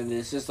 And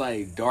it's just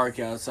like dark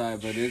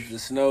outside, but the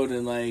snow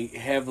done like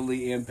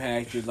heavily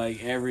impacted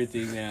like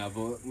everything now.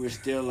 But we're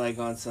still like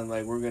on some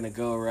like we're gonna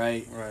go,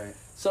 right.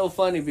 So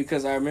funny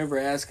because I remember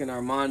asking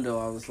Armando.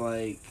 I was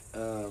like,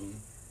 I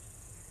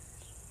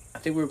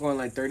think we were going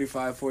like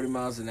 35, 40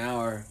 miles an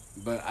hour,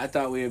 but I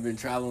thought we had been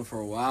traveling for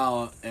a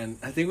while, and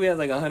I think we had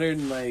like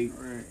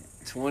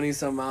 120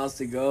 some miles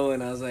to go,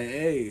 and I was like,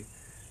 hey,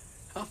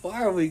 how far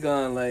have we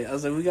gone? Like, I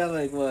was like, we got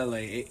like, what,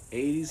 like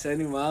 80,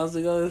 70 miles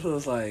to go? This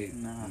was like,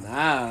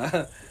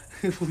 nah.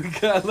 We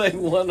got like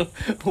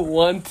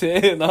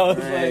 110. I was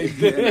like,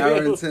 damn. An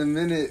hour and 10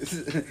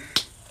 minutes.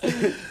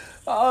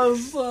 I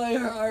was like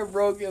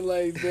heartbroken,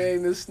 like,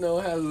 dang, this snow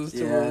has us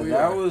to where we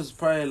that are. was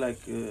probably like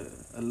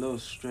a little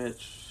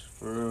stretch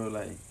for real.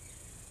 Like,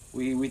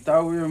 we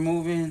thought we were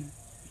moving,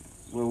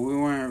 but we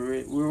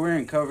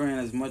weren't covering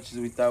as much as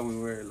we thought we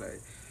were. Like,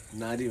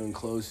 not even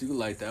close. You can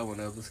light that one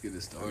up. Let's get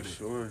it started.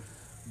 For sure.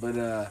 But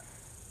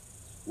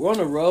we're on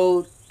the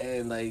road,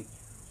 and like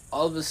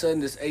all of a sudden,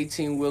 this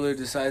 18-wheeler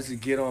decides to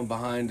get on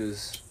behind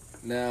us.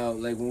 Now,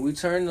 like when we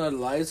turn the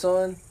lights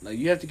on, like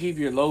you have to keep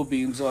your low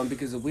beams on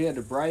because if we had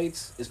the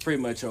brights, it's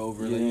pretty much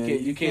over. Yeah,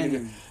 like you can't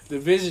even. The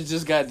vision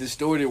just got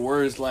distorted.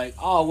 Where it's like,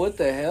 oh, what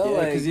the hell?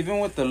 Yeah, because like, even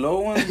with the low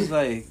ones,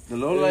 like the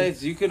low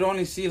lights, you could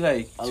only see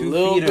like 2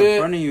 feet bit, in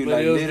front of you. But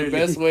like it was literally the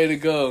best way to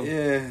go.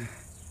 Yeah.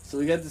 So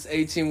we got this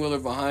 18-wheeler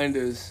behind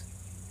us.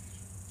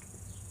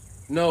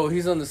 No,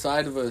 he's on the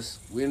side of us.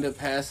 We end up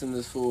passing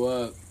this fool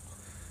up.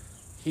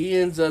 He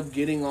ends up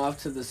getting off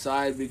to the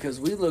side because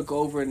we look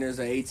over and there's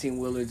an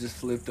 18-wheeler just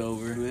flipped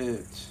over.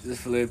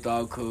 Just flipped,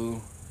 all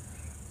cool.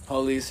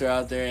 Police are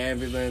out there,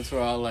 ambulance,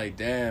 we're all like,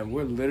 damn,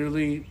 we're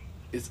literally,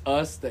 it's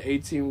us, the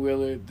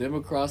 18-wheeler, them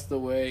across the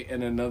way,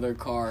 and another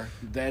car.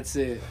 That's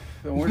it.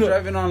 And we're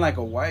driving on like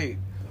a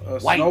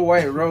Snow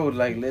White road,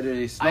 like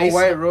literally Snow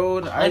White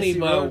road, honey icy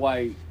bun road.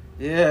 white.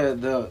 Yeah,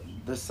 the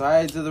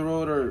sides of the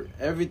road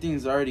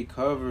everything's already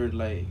covered,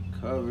 like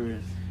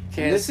covered.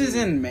 This is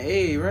in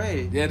May,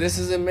 right? Yeah, this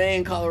is in May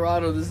in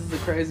Colorado. This is the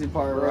crazy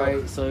part,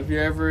 right? So if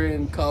you're ever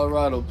in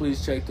Colorado,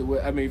 please check the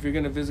weather. I mean, if you're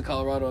going to visit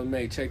Colorado in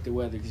May, check the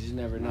weather because you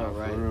never know,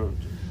 right?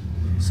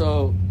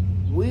 So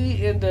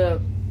we end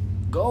up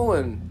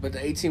going, but the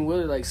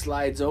 18-wheeler like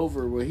slides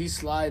over. Where he's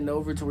sliding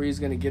over to where he's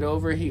going to get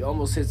over, he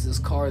almost hits this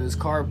car. This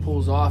car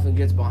pulls off and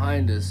gets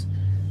behind us.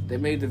 They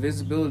made the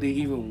visibility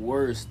even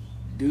worse.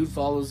 Dude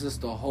follows us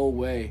the whole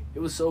way. It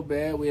was so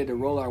bad we had to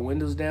roll our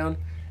windows down.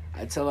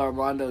 I tell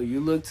Armando, you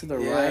look to the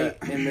right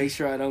and make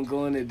sure I don't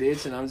go in the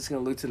ditch, and I'm just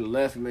going to look to the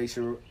left and make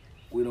sure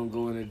we don't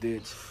go in the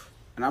ditch.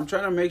 And I'm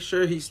trying to make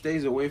sure he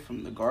stays away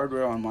from the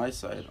guardrail on my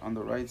side, on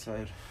the right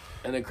side.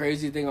 And the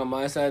crazy thing on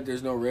my side,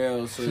 there's no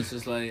rails, so it's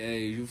just like,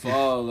 hey, you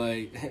fall,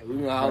 like, we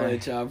gonna holler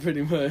at y'all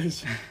pretty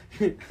much.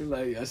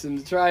 Like, I shouldn't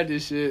have tried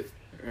this shit.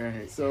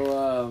 Right.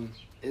 So,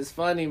 it's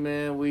funny,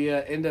 man. We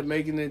end up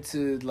making it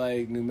to,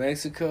 like, New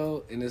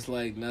Mexico, and it's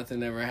like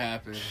nothing ever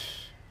happened.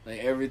 Like,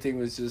 everything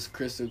was just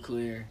crystal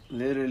clear.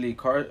 Literally,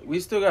 we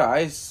still got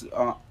ice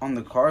on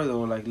the car,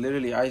 though. Like,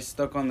 literally, ice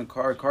stuck on the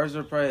car.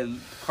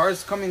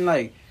 Cars coming,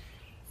 like,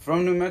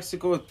 from New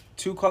Mexico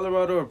to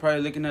Colorado are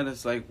probably looking at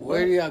us like, what?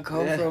 Where do y'all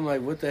come from?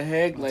 Like, what the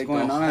heck? What's like,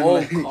 going the on?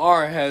 whole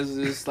car has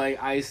this,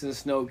 like, ice and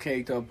snow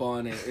caked up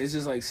on it. It's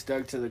just, like,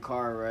 stuck to the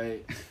car,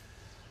 right?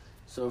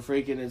 So,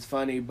 freaking, it's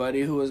funny.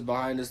 Buddy, who was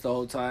behind us the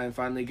whole time,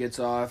 finally gets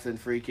off, and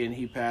freaking,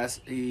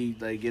 he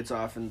like, gets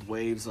off and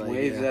waves, like,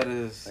 at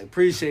us. Like,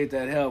 appreciate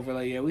that help. We're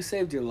like, yeah, we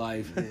saved your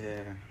life.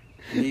 Yeah.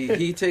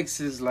 He takes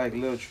his, like,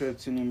 little trip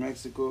to New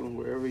Mexico,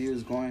 wherever he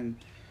was going.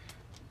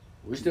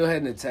 We're still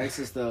heading to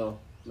Texas, though.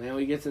 Man,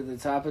 we get to the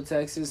top of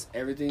Texas,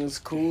 everything's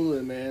cool,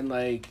 and, man,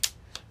 like,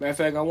 matter of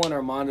fact, I want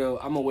Armando,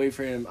 I'm gonna wait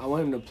for him. I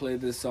want him to play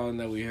this song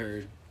that we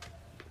heard.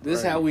 This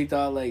is how we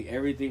thought, like,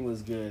 everything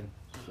was good.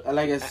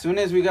 Like, as soon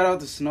as we got out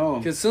the snow.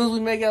 Because as soon as we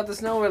make out the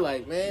snow, we're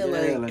like, man,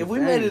 like if we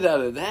made it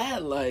out of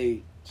that,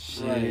 like,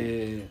 shit.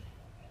 Right.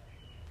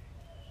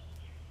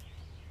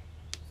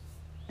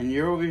 And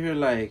you're over here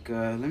like,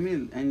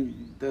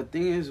 and the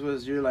thing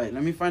was you're like,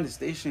 let me find a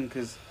station,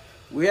 because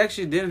we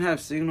actually didn't have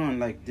signal in,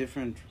 like,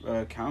 different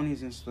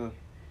counties and stuff.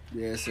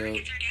 Yeah, so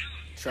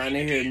trying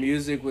to hear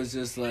music was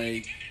just,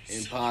 like,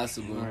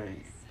 impossible.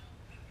 Right.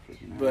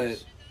 Nice.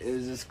 But it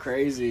was just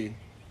crazy.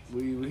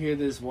 We hear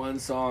this one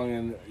song,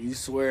 and you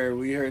swear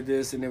we heard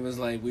this, and it was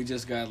like we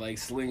just got, like,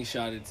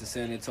 slingshotted to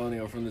San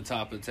Antonio from the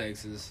top of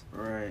Texas.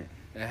 Right.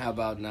 And how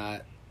about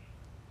not?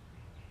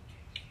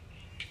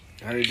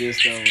 I heard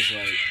this, though, was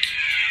like...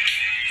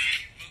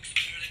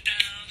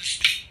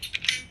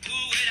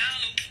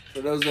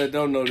 For those that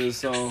don't know this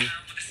song,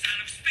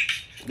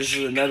 this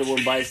is another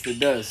one bites the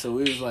dust. So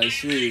we was like,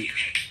 shoot.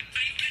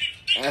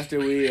 After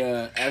we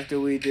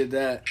did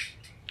that,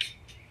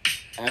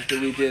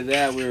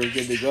 we were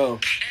good to go.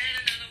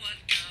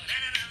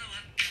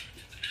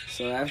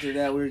 So after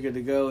that, we were good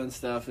to go and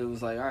stuff. It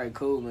was like, all right,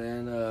 cool,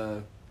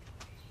 man.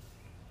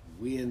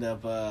 We end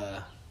up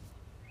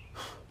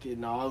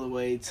getting all the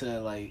way to,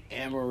 like,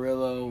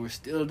 Amarillo. We're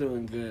still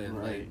doing good,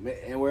 right?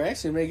 Like, and we're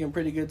actually making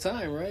pretty good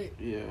time, right?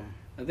 Yeah.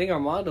 I think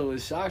Armando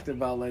was shocked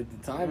about, like,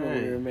 the time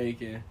that we were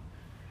making.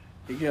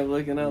 He kept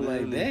looking up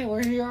like, dang,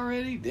 we're here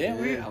already?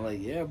 Damn, I'm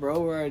like, yeah, bro,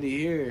 we're already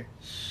here.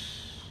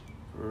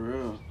 For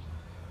real.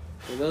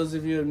 For those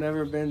of you who have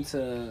never been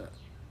to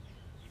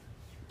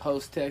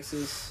Post,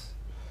 Texas,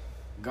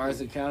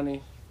 Garza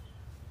County,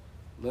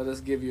 let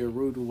us give you a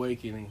rude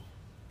awakening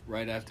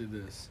right after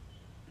this.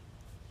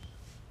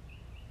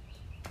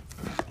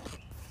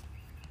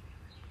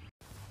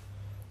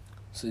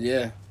 So,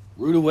 yeah,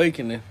 rude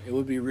awakening. It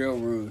would be real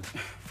rude.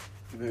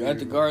 We're at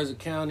the Garza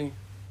County.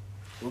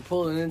 We're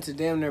pulling into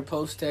damn near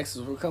Post, Texas.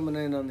 We're coming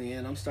in on the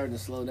end. I'm starting to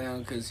slow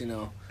down because, you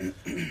know,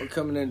 we're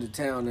coming into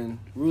town. And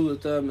rule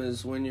of thumb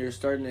is when you're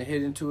starting to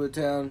hit into a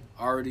town,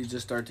 already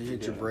just start to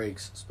hit your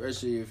brakes,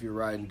 especially if you're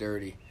riding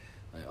dirty.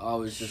 Like,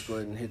 always just go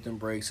ahead and hit them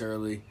brakes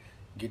early.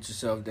 Get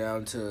yourself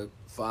down to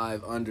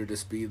 5 under the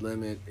speed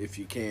limit if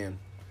you can,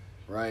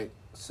 right?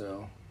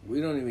 So we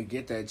don't even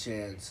get that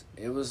chance.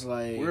 It was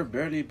like... We're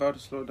barely about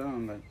to slow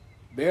down, like...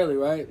 Barely,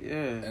 right? Yeah.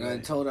 And I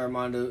told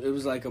Armando, it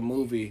was like a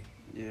movie.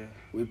 Yeah.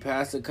 We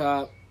passed the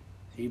cop.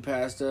 He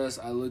passed us.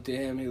 I looked at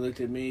him. He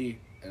looked at me.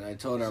 And I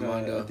told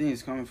Armando. I think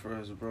he's coming for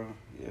us, bro.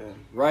 Yeah.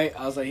 Right?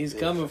 I was like, he's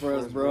coming for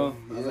us, bro.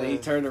 I was like, he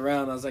turned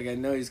around. I was like, I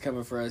know he's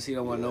coming for us. He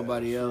don't want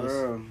nobody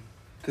else.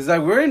 Because,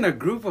 like, we're in a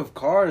group of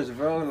cars,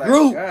 bro. Like,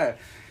 group! God.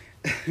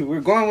 We're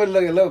going with,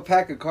 like, a little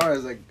pack of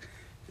cars.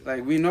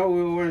 Like we know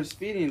we weren't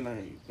speeding.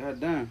 Like,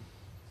 goddamn.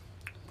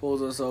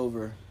 Pulls us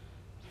over.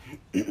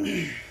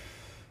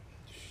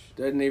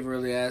 Doesn't even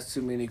really ask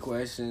too many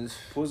questions.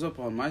 Pulls up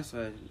on my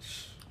side.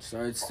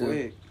 Starts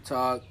to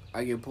talk.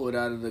 I get pulled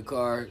out of the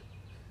car.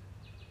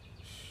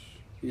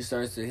 He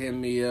starts to hit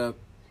me up.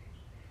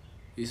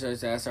 He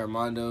starts to ask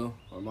Armando.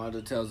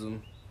 Armando tells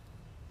him,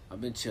 I've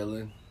been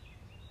chilling.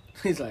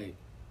 He's like,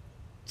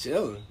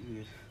 chilling?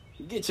 Yeah.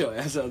 Get your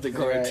ass out the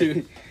car,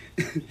 too.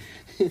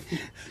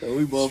 So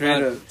we both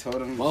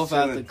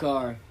out the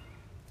car.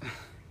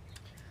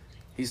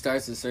 He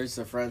starts to search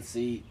the front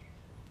seat.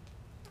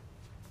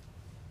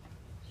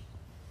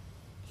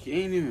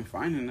 He ain't even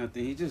finding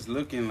nothing. He's just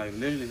looking, like,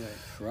 literally,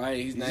 like...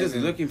 Right, he's just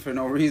looking for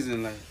no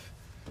reason, like...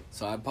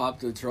 So I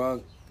popped the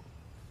trunk.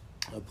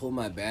 I pull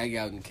my bag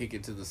out and kick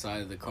it to the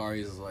side of the car.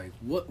 He's like,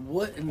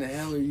 what in the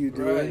hell are you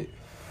doing? Right.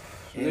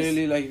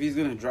 Literally, like, if he's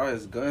gonna draw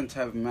his gun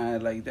type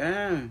mad, like,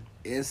 damn.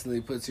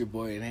 Instantly puts your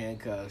boy in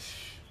handcuffs.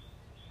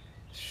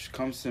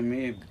 Comes to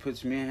me,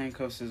 puts me in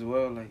handcuffs as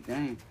well, like,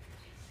 dang.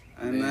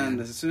 And then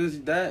as soon as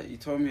that, you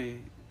told me,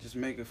 just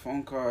make a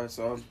phone call.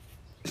 So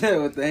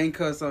with the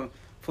handcuffs, I'm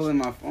pulling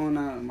my phone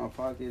out of my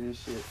pocket and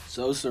shit.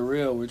 So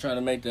surreal. We're trying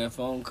to make that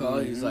phone call.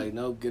 Mm-hmm. He's like,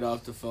 nope, get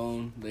off the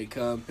phone. They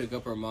come, pick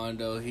up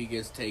Armando. He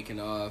gets taken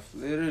off.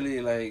 Literally,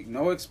 like,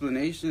 no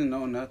explanation,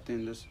 no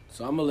nothing. Just...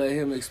 So I'm going to let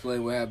him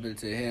explain what happened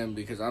to him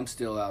because I'm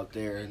still out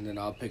there, and then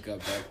I'll pick up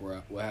back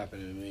what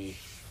happened to me.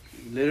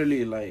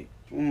 Literally, like,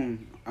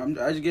 boom.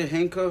 I just get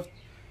handcuffed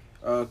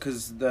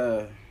because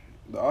the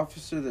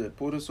officer that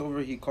pulled us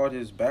over, he called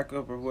his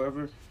backup or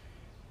whoever.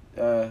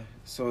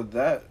 So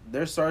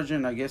their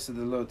sergeant, I guess, of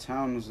the little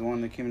town was the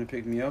one that came to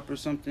pick me up or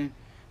something.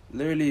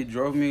 Literally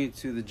drove me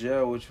to the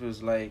jail, which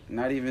was like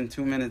not even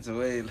 2 minutes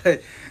away.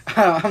 Like,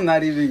 I'm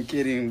not even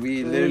kidding.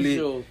 We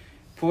literally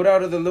pulled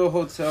out of the little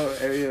hotel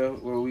area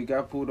where we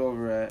got pulled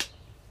over at,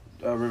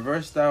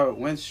 reversed out,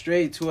 went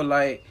straight to a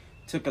light,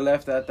 took a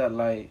left at that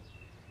light,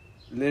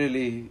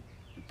 literally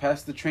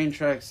past the train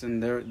tracks,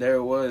 and there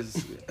it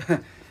was.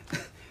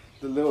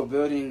 The little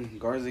building,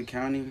 Garza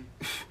County.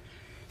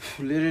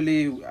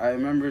 Literally, I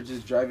remember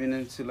just driving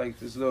into, like,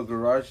 this little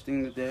garage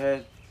thing that they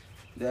had.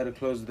 They had to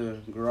close the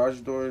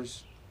garage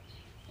doors.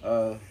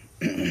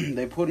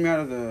 He pulled me out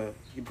of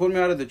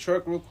the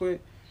truck real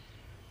quick.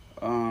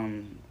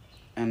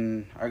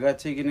 And I got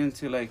taken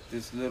into, like,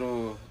 this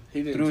little...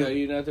 He didn't tell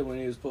you nothing when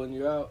he was pulling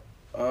you out?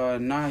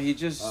 Nah, he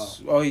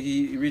just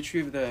he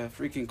retrieved the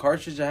freaking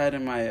cartridge I had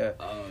in my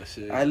Oh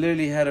shit. I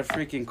literally had a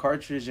freaking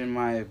cartridge in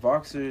my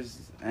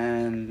boxers,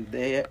 and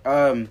they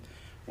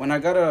when I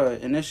got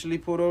initially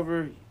pulled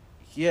over,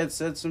 he had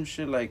said some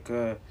shit like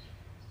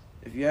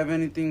if you have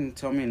anything,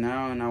 tell me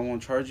now and I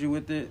won't charge you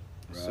with it.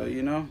 Right. So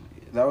you know,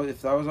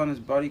 if that was on his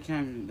body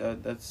cam,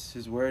 that's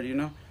his word, you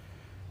know,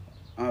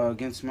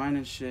 against mine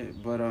and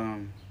shit. But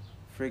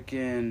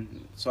freaking,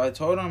 so I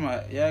told him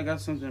I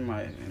got something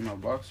in my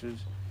boxers.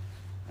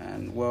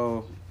 And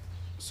well,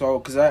 so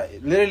cause I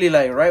literally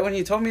like right when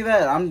he told me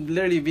that, I'm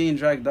literally being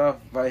dragged off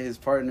by his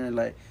partner,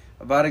 like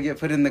about to get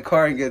put in the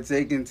car and get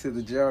taken to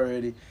the jail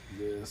already.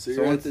 Yeah, so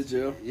you're at the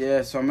jail.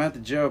 Yeah, so I'm at the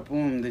jail.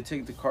 Boom, they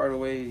take the card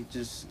away.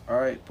 Just all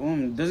right.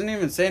 Boom, doesn't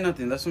even say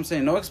nothing. That's what I'm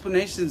saying. No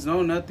explanations,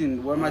 no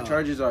nothing. What my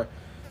charges are.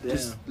 Damn.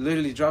 Just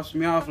literally drops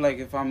me off like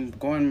if I'm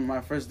going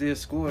my first day of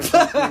school or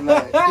something.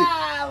 Like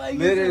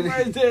literally,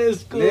 first day of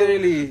school.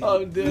 Literally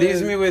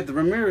leaves me with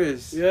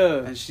Ramirez. Yeah,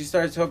 and she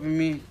starts helping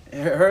me.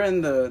 Her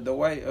and the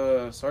white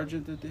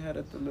sergeant that they had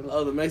at the little.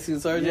 Oh, the Mexican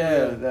sergeant.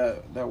 Yeah,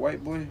 that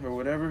white boy or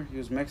whatever. He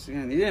was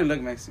Mexican. He didn't look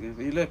Mexican,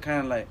 but he looked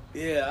kind of like.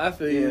 Yeah, I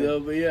feel you though,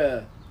 but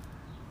yeah.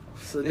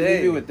 So they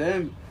leave me with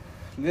them.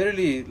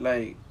 Literally,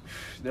 like.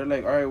 They're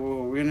like, all right,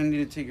 well, we're gonna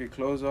need to take your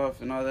clothes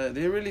off and all that.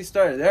 They already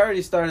started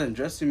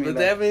undressing me. But like,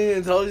 they haven't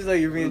even told you like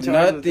you're being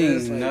charged with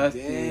this?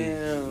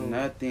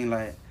 Nothing.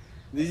 Like,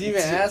 did you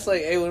even ask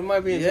like, hey, what am I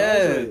being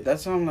charged with? Yeah,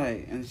 that's what I'm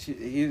like. And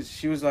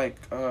she was like,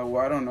 well,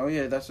 I don't know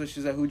yet. That's what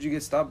she's like. Who'd you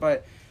get stopped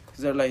by?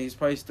 Because they're like, he's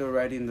probably still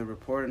writing the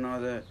report and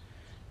all that.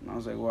 And I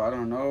was like, well, I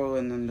don't know.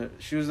 And then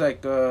she was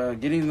like,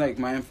 getting like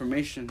my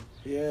information.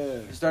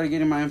 Yeah. She started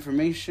getting my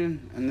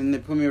information, and then they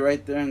put me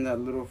right there in that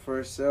little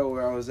first cell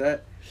where I was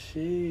at.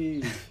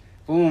 Sheesh.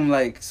 Boom,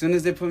 like, as soon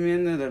as they put me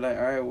in there, they're like,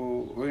 all right,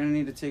 well, we're going to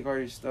need to take all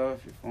your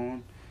stuff, your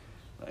phone,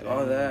 like,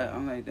 all that.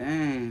 I'm like,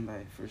 dang,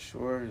 like, for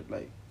sure,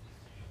 like,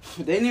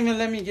 they didn't even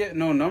let me get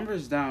no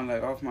numbers down,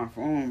 like, off my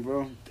phone,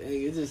 bro.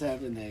 Dang, it just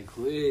happened that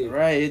quick.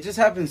 Right, it just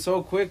happened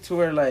so quick to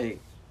where, like,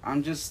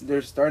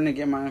 they're starting to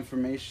get my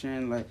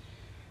information, like,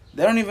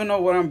 they don't even know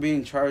what I'm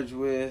being charged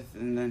with,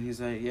 and then he's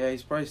like, yeah,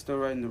 he's probably still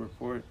writing the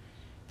report.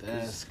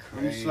 That's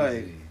crazy. I'm just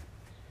like...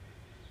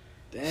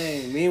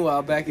 Dang.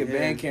 Meanwhile, back at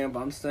band camp,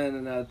 I'm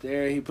standing out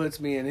there. He puts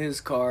me in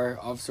his car,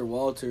 Officer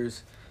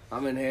Walters.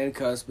 I'm in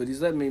handcuffs, but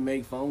he's letting me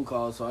make phone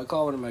calls. So I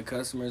call one of my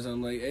customers.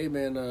 I'm like, hey,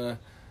 man,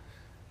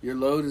 your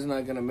load is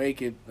not going to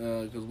make it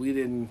because we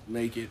didn't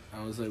make it.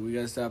 I was like, we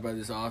got to stop by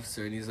this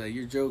officer. And he's like,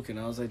 you're joking.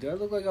 I was like, do I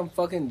look like I'm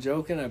fucking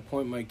joking? I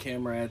point my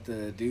camera at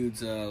the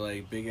dude's,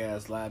 like,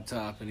 big-ass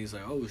laptop. And he's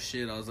like, oh,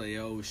 shit. I was like,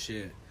 oh,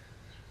 shit.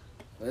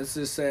 Let's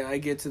just say I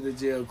get to the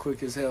jail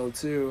quick as hell,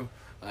 too.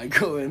 I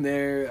go in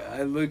there,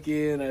 I look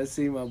in, I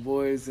see my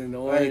boys in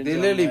orange. Like, they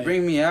literally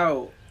bring me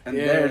out, and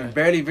they're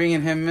barely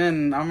bringing him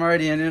in. I'm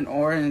already in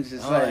orange.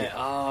 It's like,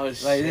 oh,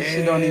 shit. Like, this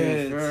shit don't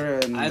even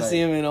fit. I see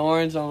him in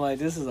orange, I'm like,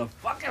 this is a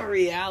fucking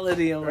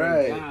reality. I'm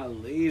like,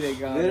 golly, they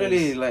got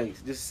literally, us.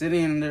 Like, just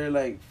sitting in there,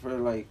 like, for,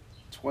 like,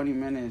 20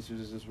 minutes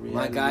was just reality.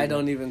 My guy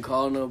don't even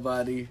call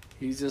nobody.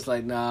 He's just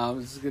like, nah,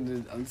 I'm just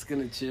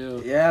gonna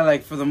chill. Yeah,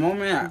 like, for the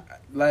moment,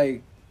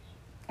 like,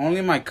 only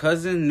my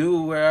cousin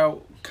knew where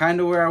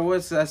I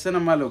was. So I sent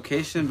him my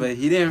location, but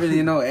he didn't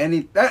really know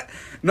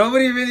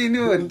nobody really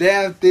knew a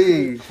damn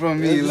thing from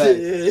me. Like,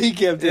 he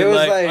kept it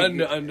like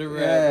under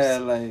wraps. Yeah,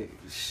 like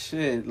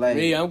shit. Like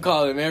me, I'm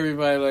calling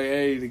everybody like,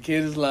 hey, the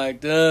kid is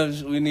locked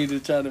up. We need to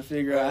try to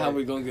figure out how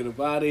we gonna get up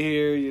out of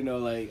here. You know,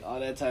 like all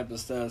that type of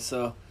stuff.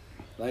 So,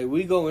 like,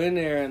 we go in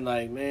there and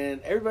like,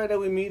 man, everybody that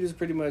we meet is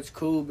pretty much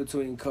cool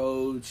between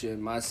Coach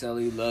and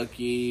Marcelli,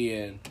 Lucky,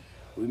 and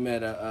we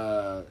met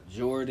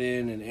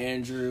Jordan and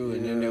Andrew,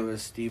 and then there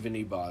was Steven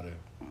Ibarra,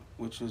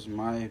 which was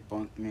my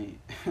bunkmate.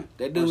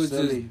 That dude was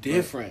just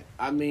different.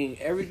 I mean,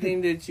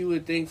 everything that you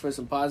would think for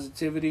some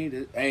positivity,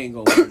 that ain't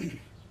gonna work.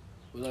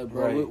 We're like,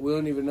 bro, we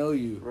don't even know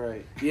you.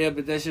 Right. Yeah,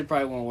 but that shit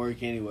probably won't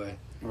work anyway.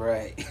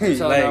 Right. I'm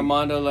telling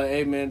Armando, like,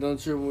 hey, man, don't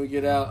trip when we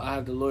get out. I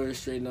have the lawyer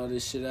straighten all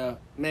this shit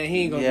out. Man,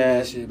 he ain't gonna do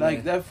that shit, like,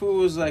 man. that fool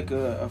was like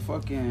a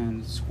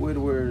fucking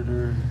Squidward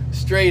or...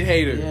 Straight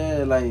hater.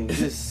 Yeah, like,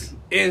 just...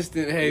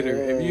 Instant hater.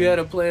 Yeah. If you had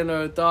a plan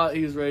or a thought,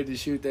 he was ready to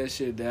shoot that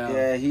shit down.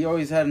 Yeah, he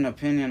always had an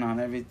opinion on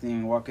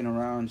everything, walking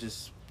around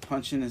just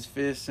punching his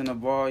fist in a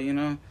ball, you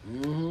know?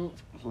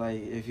 Mm-hmm.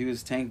 Like, if he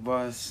was Tank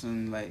Boss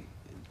and, like,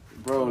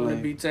 bro, like...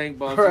 like... be Tank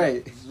Boss.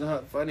 Right. It's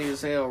not funny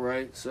as hell,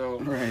 right? So...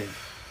 Right.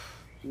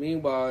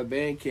 Meanwhile, at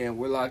band camp,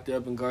 we're locked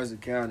up in Garza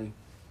County.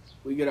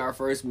 We get our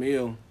first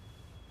meal.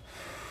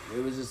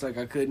 It was just like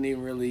I couldn't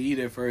even really eat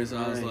at first.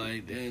 I was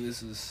like, dang,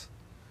 this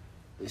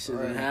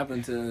shouldn't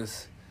happen to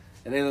us.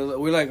 And then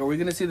we're like, are we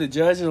going to see the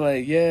judge? They're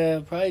like, yeah,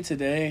 probably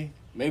today.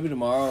 Maybe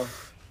tomorrow.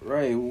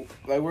 Right.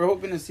 Like, we're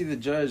hoping to see the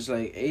judge,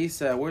 like,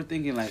 ASAP. We're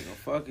thinking, like, oh,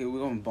 fuck it, we're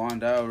going to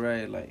bond out,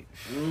 right? Like,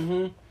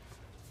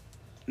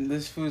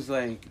 this fool's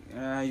like,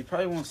 you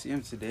probably won't see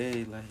him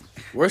today. Like,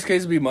 worst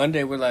case would be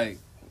Monday. We're like,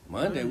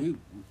 Monday,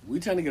 we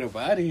trying to get up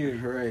out of here.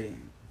 Right.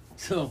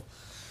 So,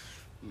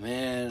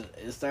 man,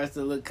 it starts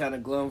to look kind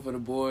of glum for the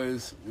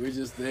boys. We're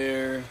just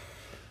there.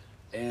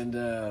 And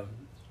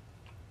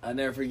I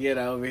never forget,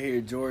 I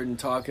overhear Jordan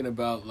talking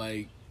about,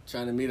 like,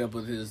 trying to meet up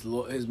with his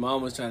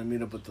mom was trying to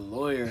meet up with the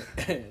lawyer.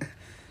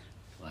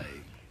 Like,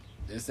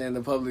 they're saying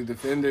the public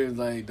defender,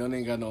 like, don't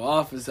ain't got no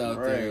office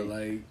out there.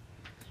 Like,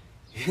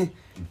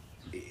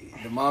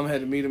 the mom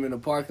had to meet him in the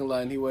parking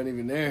lot and he wasn't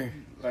even there.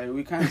 Like,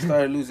 we kind of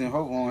started losing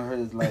hope when we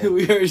heard, like...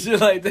 we heard shit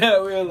like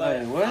that. We were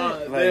like, what?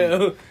 Oh,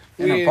 like,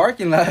 in a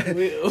parking lot? What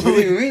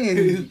do you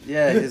mean?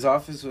 Yeah, his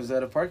office was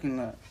at a parking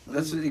lot.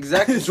 That's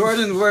exactly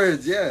Jordan's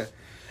words, yeah.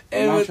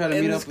 And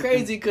it's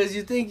crazy because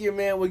you think your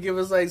man would give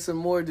us, like, some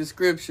more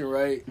description,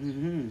 right?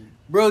 Mm-hmm.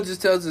 Bro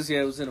just tells us,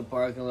 yeah, it was in a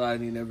parking lot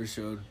and he never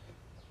showed.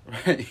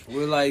 Right.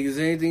 We're like, is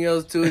there anything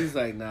else to it? He's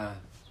like, nah.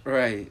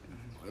 Right.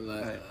 We're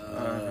like,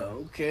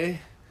 okay.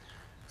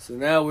 So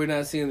now we're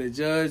not seeing the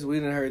judge. We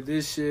done heard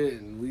this shit,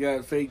 and we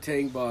got fake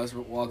tank boss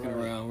walking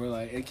around. We're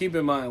like, and keep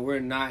in mind, we're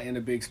not in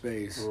a big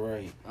space.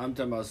 Right. I'm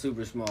talking about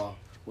super small.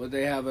 What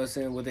they have us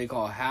in, what they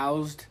call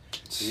housed.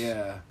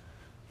 Yeah.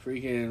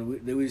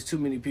 Freaking, there was too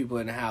many people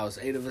in the house.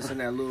 8 of us in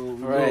that little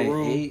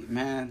room.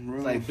 8-man room.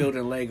 It's like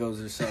building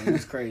Legos or something.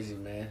 It's crazy,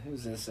 man. It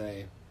was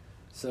insane.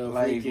 So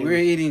like we're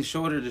eating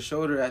shoulder to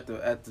shoulder at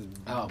the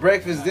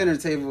breakfast dinner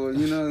table.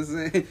 You know what I'm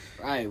saying?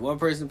 Right. One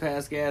person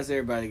passed gas.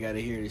 Everybody got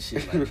to hear this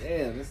shit. Like,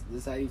 damn,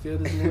 this how you feel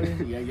this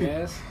morning? You got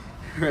gas?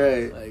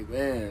 Right. Like,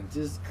 man,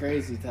 just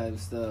crazy type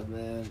stuff,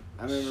 man.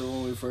 I remember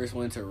when we first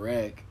went to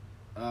Rec.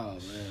 Oh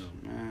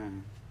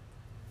man.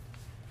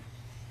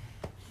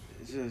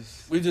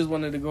 We just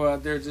wanted to go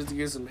out there just to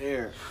get some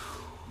air.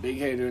 Big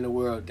hater in the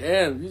world.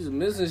 Damn, you just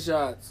missing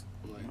shots.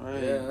 I'm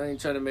like, yeah, I ain't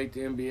trying to make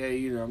the NBA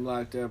either. I'm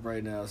locked up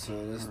right now, so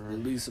that's the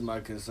least of my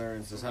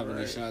concerns is how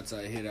many shots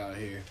I hit out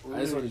here.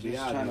 I just want to be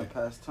out trying there. to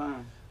pass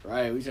time.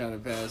 Right, we trying to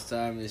pass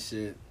time and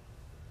shit.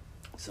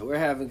 So we're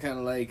having kind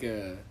of like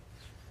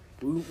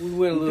we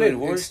went a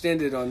little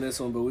extended on this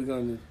one, but we're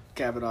going to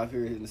cap it off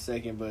here in a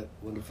second. But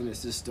when we finish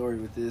this story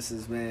with this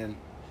is, man,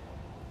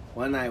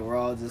 one night we're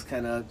all just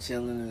kind of up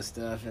chilling and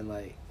stuff, and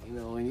like, you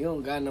know, when you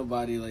don't got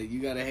nobody, like, you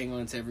got to hang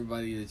on to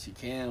everybody that you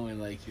can when,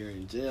 like, you're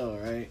in jail,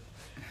 right?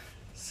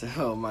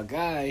 So my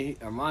guy,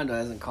 Armando,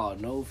 hasn't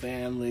called no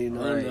family,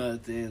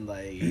 nothing.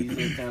 Like, he's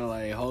just kind of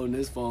like holding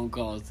his phone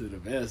calls to the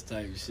vest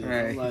type shit.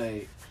 Right. I'm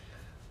like,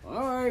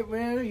 all right,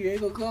 man, you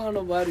ain't gonna call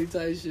nobody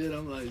type shit.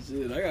 I'm like,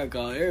 shit, I gotta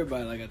call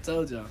everybody like I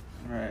told y'all.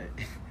 Right.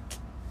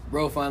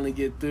 Bro finally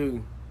get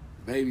through.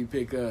 Baby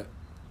pick up.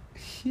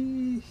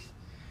 Sheesh.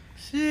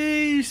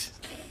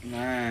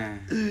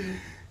 Man.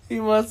 He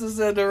must have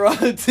said the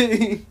wrong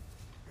thing.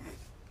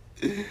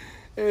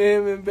 And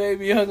him and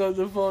baby hung up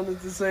the phone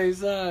at the same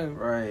time.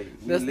 Right.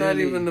 That's not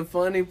even the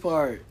funny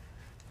part.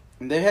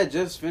 They had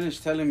just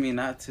finished telling me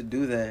not to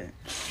do that.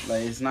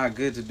 Like, it's not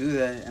good to do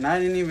that. And I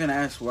didn't even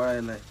ask why.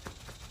 Like,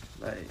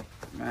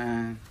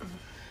 man.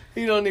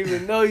 He don't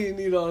even know you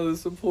need all the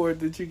support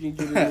that you can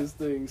get in this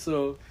thing.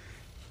 So,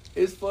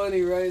 it's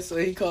funny, right? So,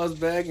 he calls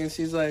back and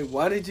she's like,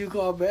 why did you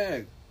call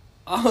back?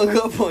 I hung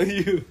up on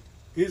you.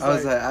 I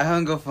was like, I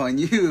hung up on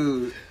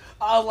you.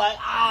 I was like,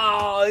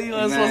 oh, you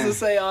weren't supposed to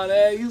say all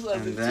that. You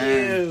supposed to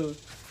chill.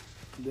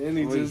 Then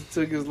he just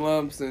took his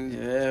lumps and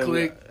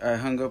clicked. I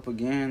hung up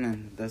again,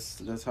 and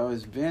that's how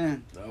it's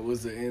been. That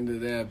was the end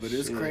of that. But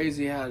it's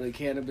crazy how the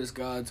cannabis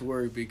gods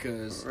work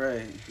because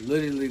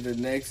literally the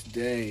next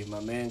day, my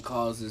man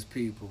calls his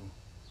people.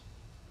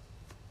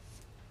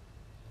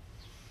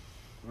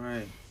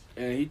 Right.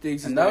 And he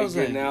thinks he's like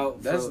getting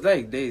out. That's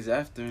like days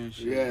after and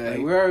shit. Yeah. Like,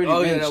 we're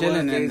already been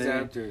chilling in days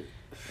there. After.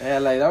 Yeah,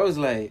 like, that was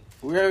like,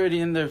 we're already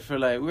in there for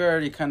like, we're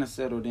already kind of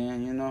settled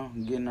in, you know,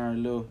 getting our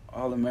little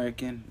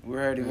All-American.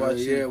 We're already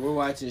watching. Yeah, we're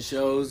watching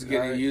shows,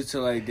 getting used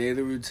to like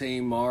daily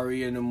routine,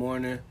 Maury in the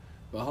morning.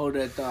 But hold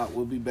that thought,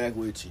 we'll be back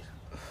with you.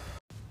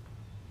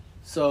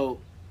 So,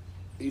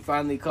 he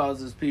finally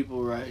calls his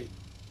people, right?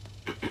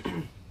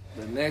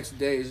 The next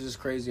day is just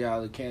crazy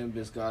how the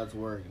cannabis gods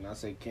work. And I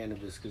say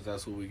cannabis because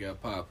that's what we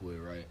got popped with,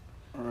 right?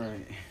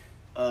 Right.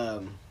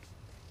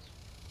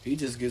 He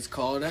just gets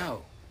called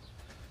out.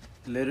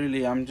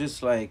 Literally, I'm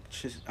just like,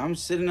 I'm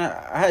sitting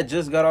there. I had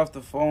just got off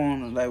the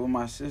phone, like, with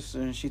my sister,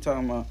 and she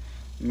talking about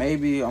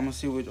maybe I'm going to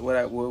see what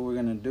we're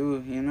going to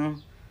do, you know?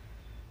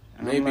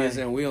 And maybe it's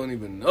saying we don't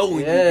even know when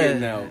you're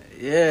getting out.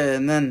 Yeah,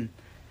 and then,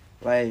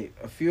 like,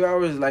 a few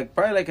hours, like,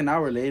 probably like an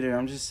hour later,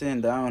 I'm just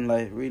sitting down,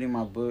 like, reading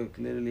my book,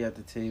 literally at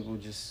the table,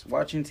 just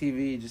watching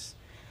TV, just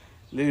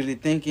literally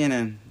thinking,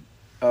 and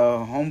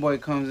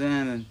homeboy comes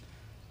in and,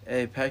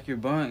 hey, pack your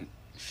bunk.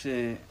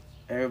 Shit,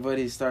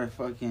 everybody start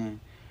fucking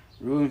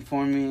rooting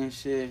for me and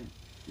shit.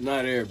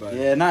 Not everybody.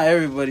 Yeah, not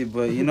everybody,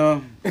 but, you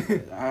know,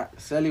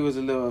 Sally was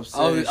a little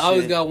upset. I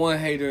always got one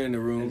hater in the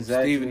room.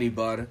 Exactly. Steven E.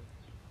 Bada.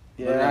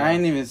 Yeah, I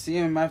didn't even see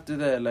him after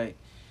that. Like,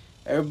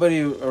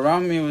 everybody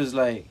around me was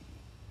like,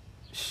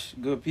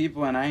 good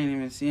people, and I didn't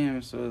even see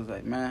him. So it was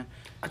like, man.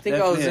 I think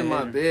I was in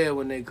my bed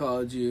when they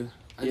called you.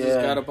 I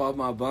just got up off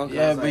my bunk.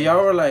 Yeah, but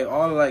y'all were like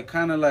all like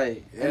kind of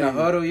like in a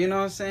huddle, you know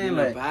what I'm saying?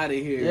 Like, out of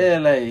here. Yeah,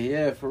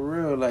 like for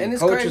real. Like, and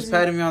coach was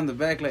patting me on the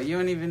back, like, you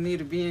don't even need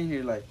to be in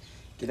here. Like,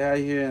 get out of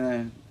here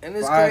and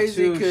it's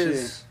crazy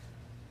because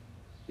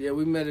Yeah,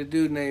 we met a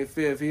dude named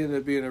Fifth. He ended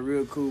up being a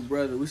real cool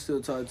brother. We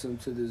still talk to him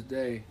to this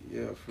day.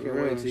 Yeah, for Can't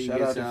real. wait till he Shout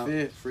gets out to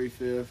Fifth. Free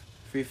Fifth.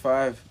 Free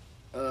 5.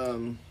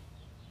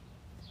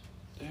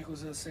 Heck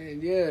was I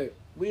saying? Yeah,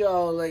 we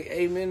all like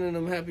amen and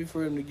I'm happy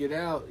for him to get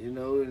out, you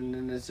know. And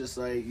then it's just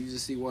like you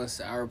just see one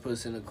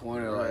sourpuss in the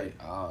corner, Right. like,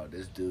 oh,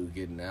 this dude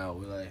getting out.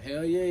 We're like,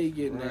 hell yeah, he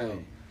getting Right. out.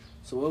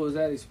 So what was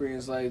that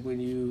experience like when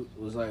you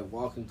was like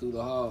walking through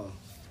the hall?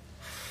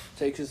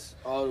 Take us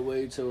all the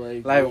way to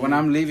like when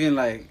I'm leaving,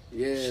 like,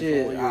 yeah,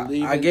 shit. when you're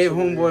leaving I gave to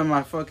homeboy where-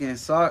 my fucking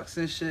socks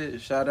and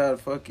shit. Shout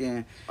out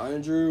fucking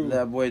Andrew.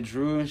 that boy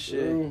Drew and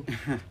shit. Drew.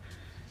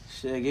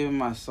 Shit, I gave him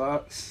my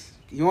socks.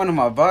 He wanted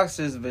my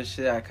boxers, but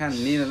shit, I kind of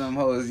needed them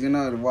hoes, you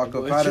know, to walk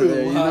up out of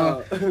there, you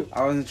know.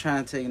 I wasn't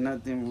trying to take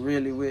nothing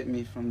really with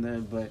me from there,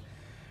 but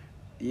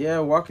yeah,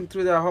 walking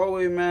through that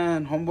hallway,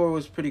 man, homeboy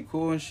was pretty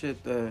cool and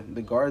shit.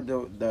 The guard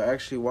that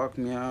actually walked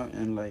me out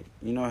and, like,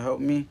 you know,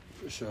 helped me.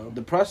 For sure.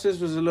 The process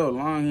was a little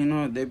long, you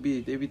know. They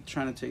be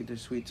trying to take their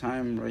sweet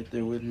time right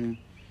there with me.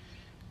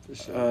 For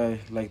sure.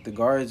 Like the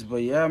guards,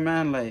 but yeah,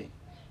 man, like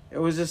it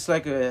was just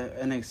like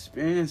an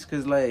experience,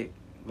 cause like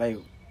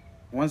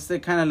once they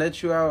kind of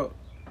let you out,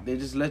 they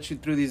just let you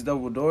through these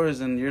double doors,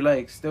 and you're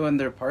like still in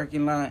their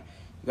parking lot.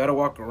 You gotta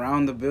walk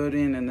around the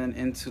building and then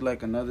into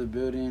like another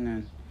building,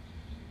 and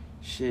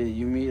shit,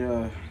 you meet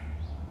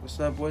what's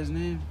that boy's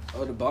name?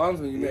 Oh, the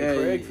bondsman. You met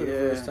Craig for the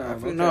first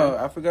time. No,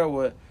 I forgot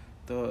what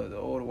the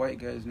old white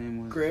guy's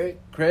name was. Craig,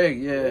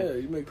 yeah.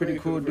 You met Pretty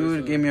Craig cool for the first dude.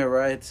 time. Gave me a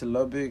ride to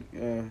Lubbock.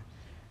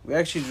 We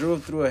actually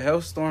drove through a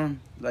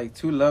hailstorm, like,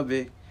 to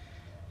Lubbock.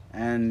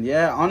 And,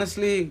 yeah,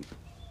 honestly,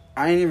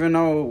 I didn't even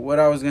know what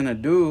I was going to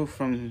do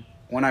from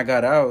when I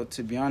got out,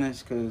 to be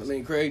honest. Cause, I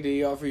mean, Craig, did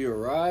he offer you a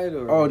ride?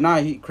 Or? oh,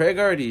 nah, Craig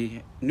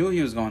already knew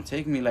he was going to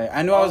take me. Like,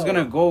 I knew I was going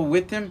to go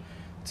with him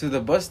to the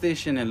bus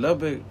station in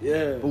Lubbock.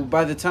 Yeah. But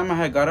by the time I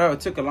had got out, it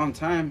took a long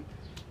time.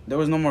 There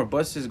was no more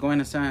buses going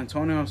to San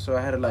Antonio, so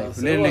I had to, like,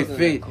 so literally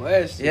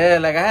fit. Yeah,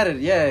 like, I had to,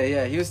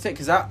 yeah. He was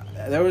taking, because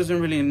there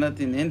wasn't really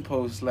nothing in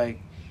post, like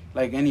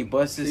any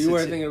buses. So you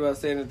weren't thinking about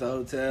staying at the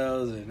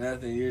hotels or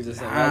nothing? You were just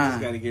like, I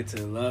just got to get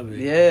to Lubbock.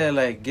 Yeah,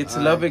 like, get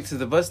to Lubbock to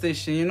the bus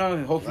station, you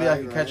know? Hopefully I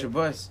could catch a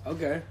bus.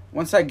 Okay.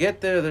 Once I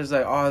get there, there's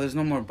like, oh, there's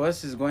no more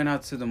buses going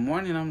out to the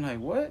morning. I'm like,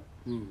 what?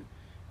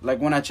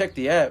 Like, when I checked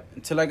the app,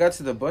 until I got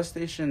to the bus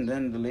station,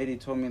 then the lady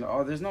told me,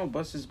 oh, there's no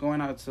buses going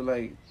out to,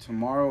 like,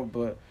 tomorrow,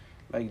 but,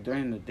 like,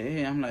 during the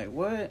day. I'm like,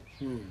 what?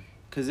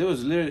 Because it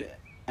was literally,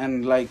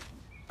 and, like,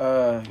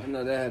 I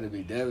know that had to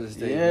be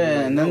devastating. yeah,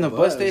 like, and then no the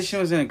bus station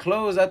was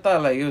enclosed. I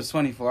thought, like, it was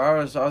 24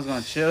 hours, so I was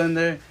going to chill in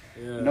there.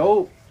 Yeah.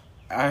 Nope.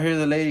 I hear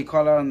the lady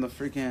call out on the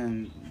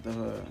freaking,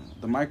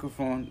 the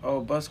microphone,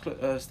 oh,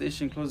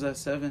 station closed at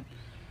 7.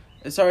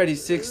 It's already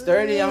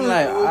 6:30. I'm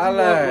like,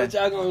 what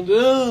y'all gonna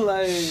do?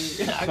 Like,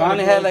 so I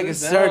only had like a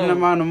certain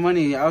amount of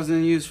money I was gonna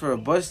use for a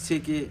bus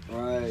ticket.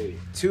 Right.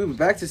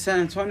 Back to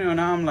San Antonio.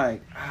 Now I'm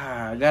like,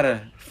 I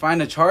gotta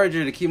find a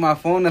charger to keep my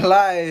phone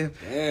alive.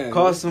 Damn,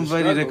 call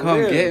somebody to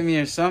come get me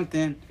or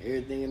something.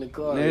 Everything in the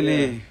car.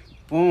 Literally,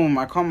 boom.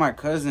 I called my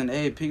cousin.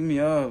 Hey, pick me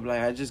up.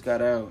 Like, I just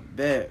got out.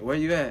 Bet. Where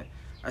you at?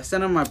 I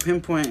sent him my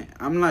pinpoint.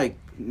 I'm like,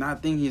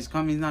 not thinking he's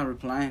coming. He's not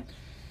replying.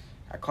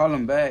 I call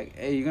him back.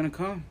 Hey, you gonna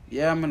come?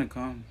 Yeah, I'm gonna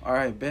come. All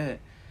right, bet.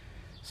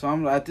 So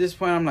I'm at this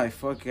point, I'm like,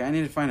 fuck it. I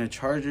need to find a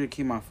charger,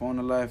 keep my phone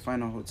alive,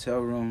 find a hotel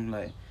room.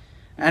 Like,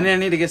 and then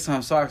I need to get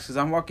some socks because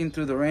I'm walking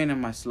through the rain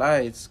in my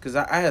slides. Because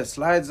I had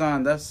slides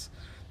on. That's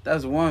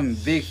one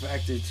big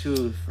factor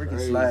too.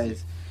 Freaking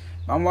slides.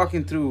 I'm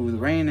walking through the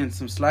rain and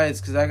some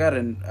slides because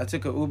I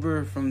took an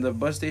Uber from the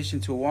bus station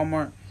to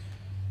Walmart.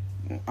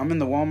 I'm in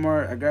the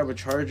Walmart. I grab a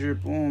charger.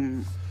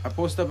 Boom. I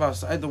post up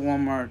outside the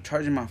Walmart,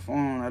 charging my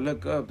phone. I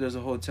look up. There's a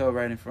hotel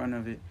right in front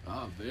of it.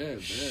 Oh,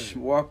 bet.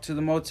 Walk to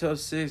the Motel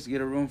 6.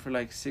 Get a room for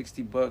like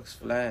 $60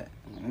 flat.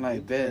 I'm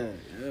like, bet.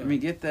 Yeah. Let me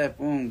get that.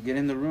 Boom. Get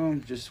in the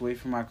room. Just wait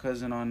for my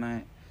cousin all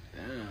night.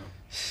 Damn.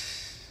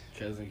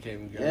 Cousin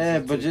came and got Yeah,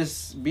 but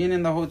just being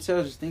in the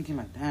hotel, just thinking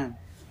like, damn.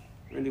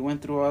 Really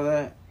went through all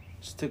that.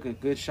 Just took a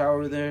good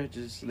shower there.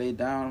 Just laid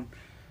down.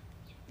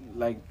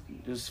 Like,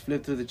 just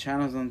flipped through the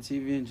channels on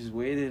TV and just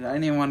waited. I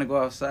didn't even want to go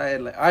outside.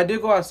 Like, I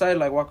did go outside,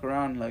 like, walk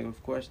around, like,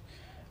 of course.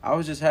 I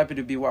was just happy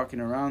to be walking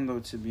around,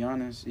 though, to be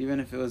honest. Even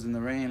if it was in the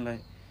rain,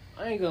 like.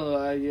 I ain't gonna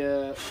lie,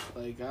 yeah.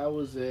 Like, I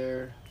was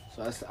there.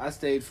 So I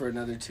stayed for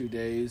another 2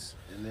 days.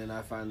 And then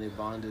I finally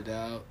bonded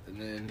out. And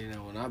then, you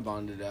know, when I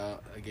bonded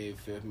out, I gave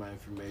Fifth my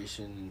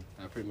information.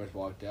 I pretty much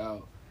walked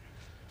out.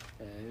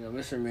 And, you know,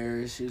 Miss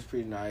Ramirez, she was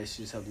pretty nice.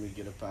 She just helped me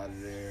get up out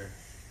of there.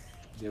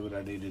 Did what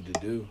I needed to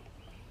do.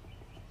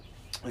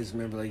 I just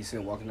remember, like you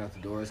said, walking out the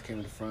doors, came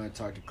to the front,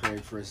 talked to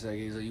Craig for a second.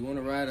 He's like, you want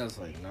to ride? I was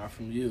like, not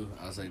from you.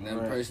 I was like, not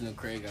personal,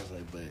 Craig. I was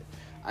like, but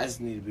I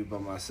just need to be by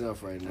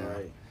myself right now.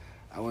 Right.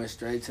 I went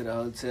straight to the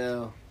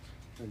hotel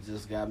and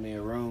just got me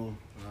a room.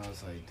 And I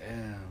was like,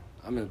 damn.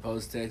 I'm in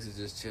Post, Texas,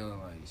 just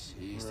chilling. Like,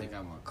 sheesh, take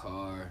out my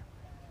car.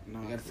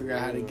 I got to figure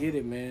out how to get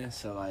it, man.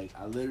 So, like,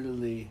 I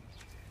literally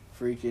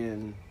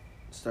freaking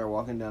start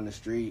walking down the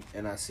street,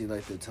 and I see,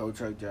 like, the tow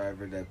truck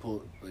driver that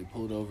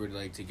pulled over,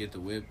 like, to get the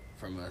whip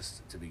from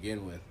us to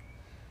begin with.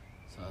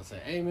 So I was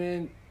like, hey,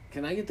 man,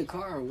 can I get the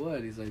car or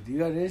what? He's like, do you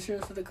got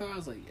insurance for the car? I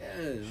was like,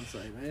 yeah. I was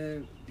like,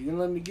 man, you gonna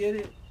let me get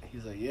it?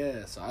 He's like,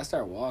 yeah. So I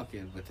start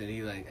walking, but then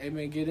he like, hey,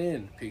 man, get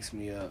in. Picks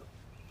me up.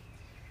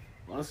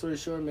 Long story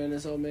short, man,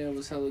 this old man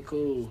was hella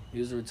cool. He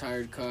was a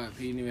retired cop.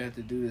 He didn't even have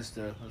to do this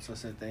stuff. That's why I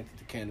said thank you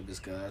to cannabis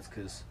gods,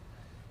 because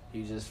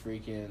he just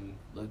freaking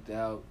looked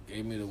out,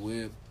 gave me the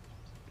whip.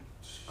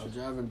 I'm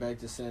driving back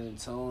to San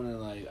Antonio,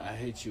 and, like, I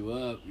hit you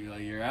up. You're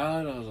like, you're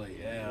out? I was like,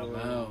 yeah, I'm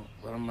out.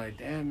 But I'm like,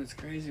 damn, it's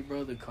crazy,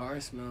 bro. The car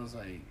smells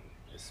like,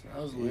 it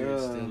smells weird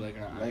still.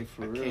 Like, I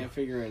can't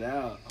figure it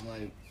out. I'm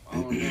like, I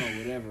don't know,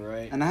 whatever,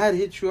 right? And I had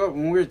hit you up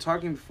when we were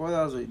talking before that.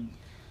 I was like,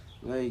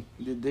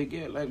 did they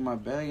get, like, my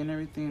bag and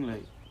everything?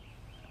 Like,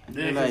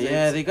 yeah, like,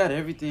 yeah, they got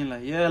everything.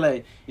 Like, yeah,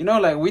 like, you know,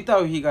 like, we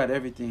thought he got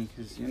everything,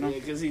 because, you know. Yeah,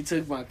 because he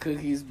took my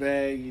cookies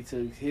bag, he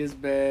took his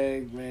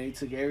bag, man, he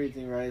took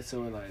everything, right?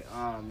 So we're like,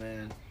 oh,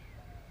 man.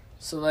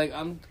 So, like,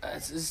 I'm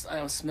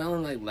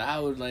smelling, like,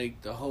 loud,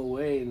 like, the whole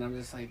way, and I'm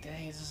just like,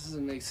 dang, this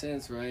doesn't make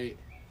sense, right?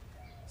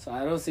 So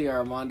I don't see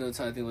Armando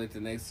until I think, like,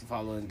 the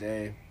following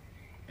day,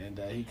 and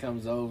he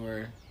comes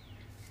over.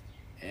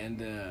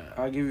 And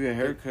I'll give you a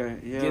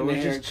haircut. Yeah,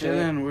 we're just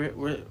chilling.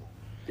 We're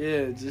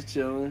just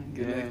chilling,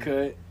 getting a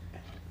cut.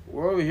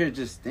 We're over here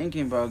just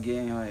thinking about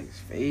getting like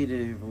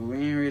faded, but we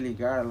ain't really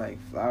got like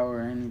flour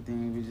or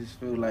anything. We just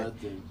feel like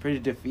pretty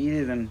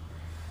defeated, and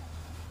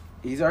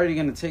he's already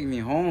gonna take me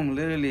home.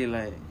 Literally,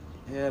 like,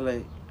 yeah,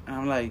 like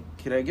I'm like,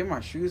 could I get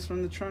my shoes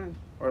from the trunk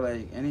or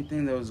like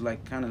anything that was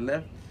like kind of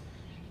left?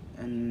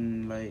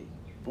 And like,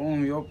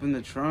 boom, you open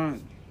the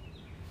trunk.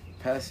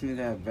 Pass me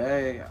that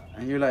bag,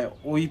 and you're like,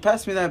 well, you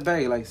passed me that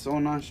bag, like, so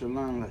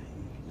nonchalant,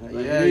 like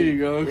yeah, here you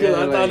go, because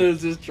I thought it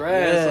was just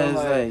trash. Yeah,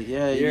 it's like,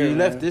 yeah, you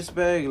left this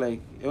bag,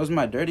 like, it was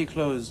my dirty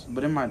clothes,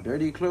 but in my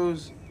dirty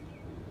clothes,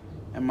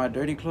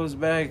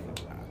 bag,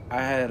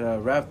 I had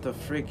wrapped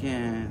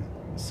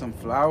some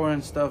flour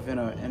and stuff in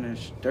a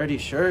dirty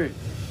shirt,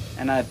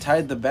 and I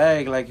tied the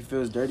bag, like, if it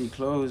was dirty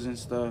clothes and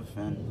stuff,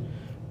 and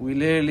we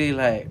literally,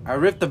 like, I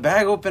ripped the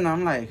bag open,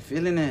 I'm, like,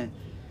 feeling it.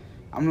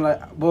 I'm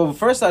like, well,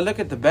 first I look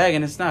at the bag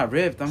and it's not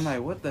ripped. I'm like,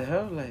 what the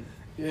hell? Like,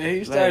 yeah,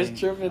 he starts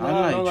tripping.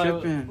 I'm like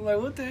tripping. I'm like,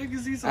 what the heck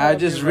is he talking I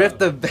just ripped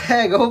the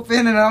bag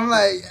open and I'm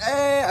like,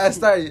 hey, I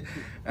started,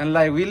 and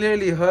like we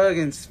literally hug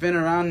and spin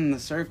around in a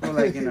circle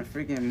like in a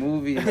freaking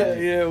movie. Like,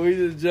 yeah, we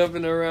just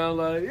jumping around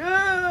like,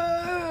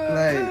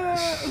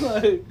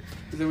 like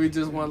then we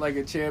just won like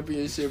a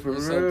championship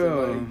or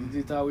something. Like,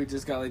 you thought we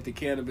just got like the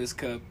cannabis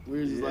cup. We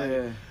were just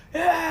like.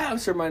 Yeah, I'm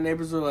sure my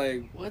neighbors were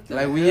like, what the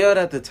hell? We yelled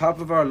at the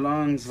top of our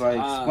lungs, like,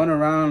 spun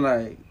around,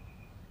 like,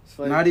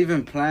 not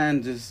even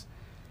planned, just,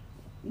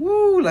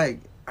 woo,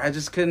 like, I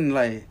just couldn't,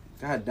 like,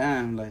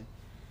 goddamn, like.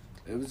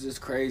 It was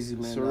just crazy,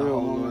 man, the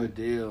whole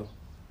ordeal.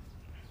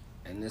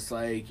 And it's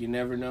like, you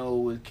never know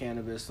with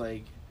cannabis,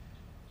 like,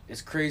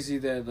 it's crazy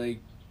that, like,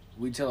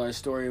 we tell our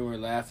story and we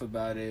laugh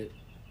about it,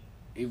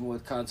 even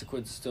with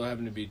consequences still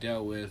having to be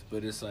dealt with,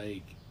 but it's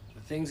like,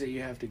 the things that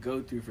you have to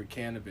go through for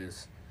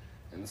cannabis.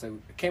 And it's like,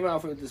 I came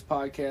out with this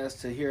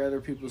podcast to hear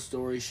other people's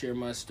stories, share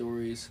my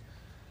stories,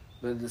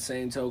 but at the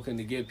same token,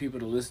 to get people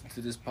to listen to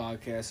this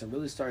podcast and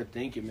really start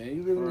thinking, man.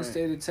 You live in the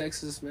state of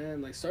Texas,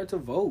 man. Like, start to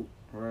vote.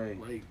 Right.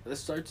 Like,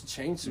 let's start to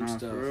change some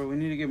stuff. For real, we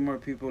need to get more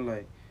people,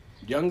 like...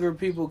 Younger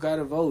people got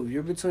to vote. If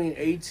you're between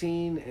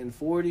 18 and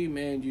 40,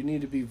 man, you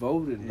need to be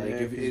voting. Yeah, like,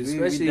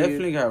 especially we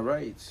definitely got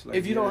rights. Like,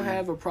 if you don't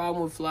have a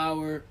problem with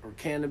flower or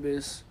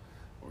cannabis,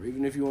 or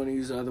even if you want to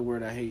use the other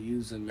word I hate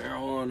using,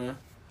 marijuana,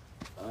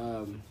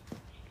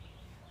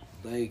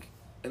 like,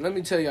 and let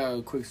me tell y'all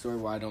a quick story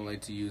why I don't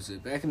like to use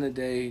it. Back in the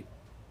day,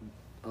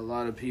 a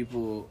lot of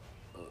people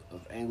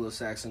of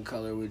Anglo-Saxon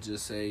color would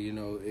just say, you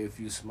know, if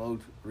you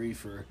smoked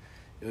reefer,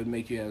 it would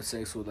make you have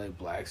sex with, like,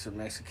 blacks or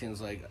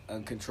Mexicans, like,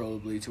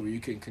 uncontrollably to where you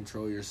can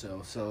control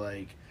yourself. So,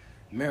 like,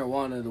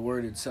 marijuana, the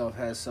word itself,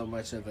 has so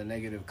much of a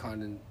negative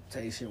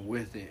connotation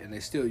with it, and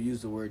they still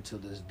use the word till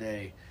this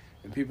day,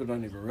 and people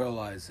don't even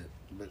realize it.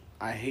 But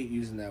I hate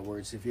using that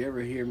word. So if you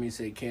ever hear me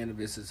say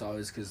cannabis, it's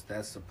always because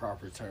that's the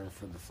proper term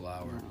for the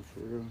flower.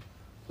 For real.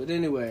 But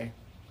anyway,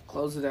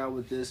 close it out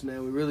with this,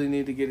 man. We really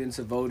need to get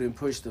into voting,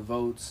 push the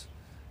votes.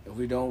 If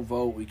we don't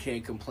vote, we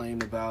can't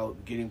complain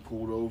about getting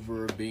pulled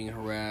over, being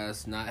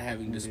harassed, not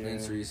having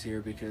dispensaries here,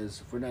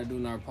 because if we're not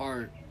doing our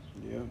part.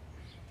 Yep.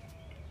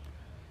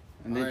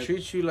 And they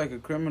treat you like a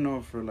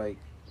criminal for, like,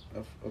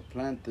 a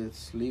plant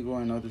that's legal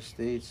in other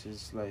states.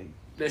 It's like...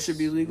 That should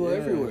be legal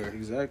everywhere.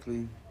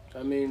 Exactly.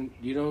 I mean,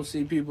 you don't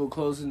see people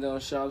closing down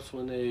shops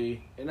when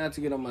they... And not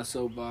to get on my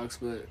soapbox,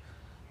 but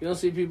you don't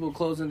see people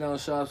closing down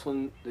shops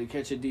when they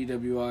catch a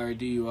DWI or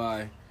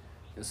DUI.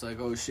 It's like,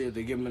 oh, shit,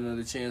 they give them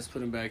another chance, put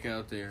them back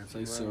out there. It's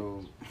like,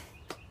 so,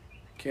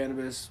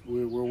 cannabis,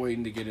 we're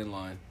waiting to get in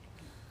line.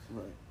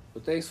 Right.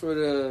 But thanks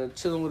for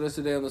chilling with us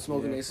today on the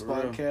Smoking Ace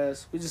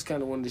podcast. We just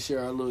kind of wanted to share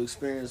our little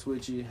experience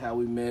with you, how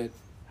we met,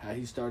 how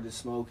he started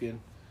smoking.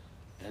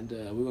 And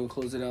we're going to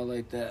close it out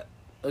like that.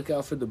 Look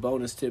out for the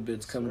bonus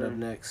tidbits coming up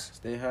next.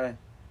 Stay high.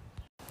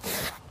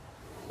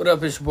 What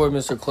up, it's your boy,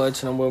 Mr.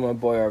 Clutch, and I'm with my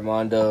boy,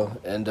 Armando.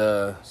 And,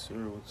 Sir,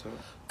 what's up?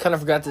 kind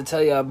of forgot to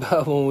tell you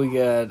about when we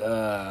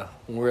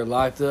were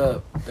locked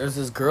up. There's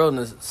this girl in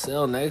the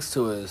cell next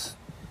to us.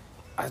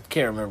 I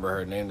can't remember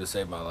her name to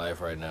save my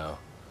life right now.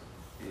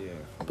 Yeah.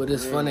 But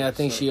it's funny, I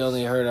think she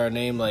only heard our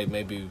name like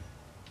maybe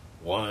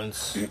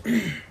once,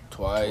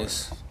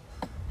 twice,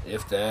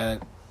 if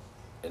that.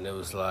 And it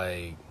was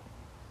like,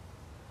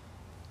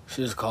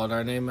 she just called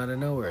our name out of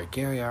nowhere.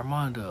 Gary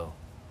Armando.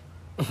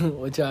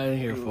 What y'all in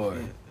here for?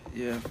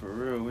 Yeah, for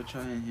real. What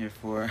y'all in here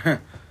for?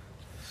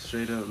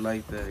 Straight up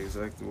like that,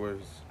 exact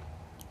words.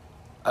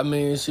 I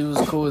mean, she was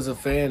cool as a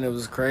fan. It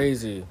was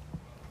crazy.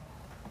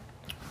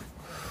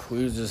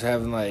 We was just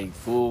having like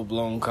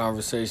full-blown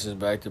conversations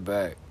back to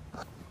back.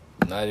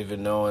 Not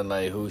even knowing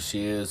like who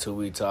she is, who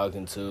we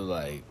talking to,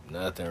 like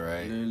nothing,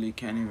 right? Literally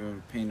can't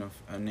even paint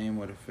a name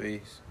with a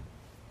face.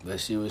 But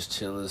she was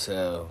chill as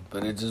hell.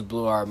 But it just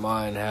blew our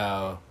mind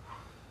how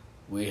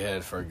we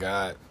had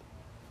forgot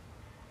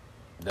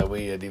that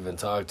we had even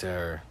talked to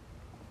her.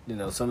 You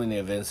know, so many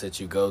events that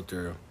you go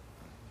through.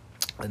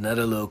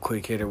 Another little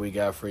quick hitter we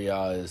got for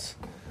y'all is,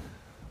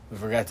 we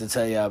forgot to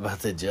tell y'all about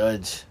the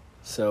judge.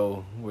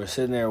 So we're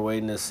sitting there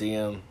waiting to see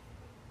him.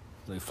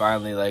 We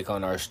finally like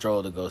on our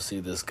stroll to go see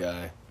this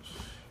guy.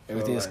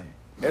 Everything's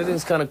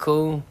kind of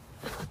cool.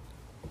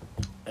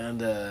 And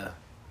then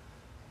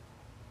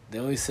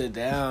we sit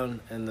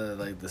down and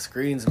the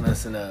screen's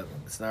messing up.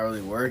 It's not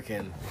really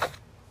working.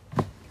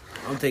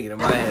 I'm thinking in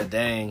my head,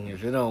 dang,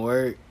 if it don't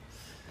work,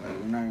 like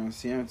we're not gonna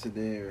see him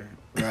today, or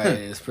right,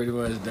 it's pretty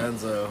much done.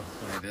 So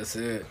like that's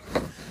it.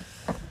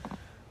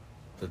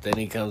 But then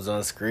he comes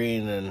on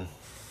screen and I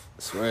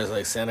swear it's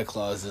like Santa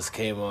Claus just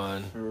came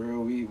on. For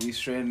real, we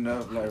straightened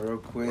up like real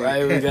quick.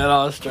 Right, we got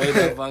all straight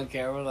up on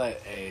camera.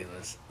 Like, hey,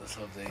 let's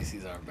hope that he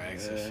sees our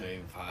backs are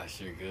straight,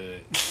 posture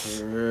good.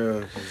 For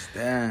real, 'cause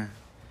damn,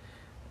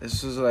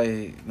 this was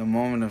like the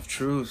moment of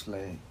truth,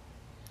 like.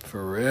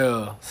 For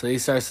real. So he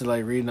starts to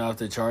like reading off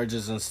the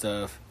charges and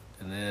stuff,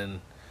 and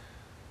then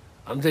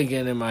I'm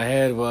thinking in my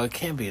head, well, it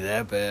can't be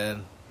that bad.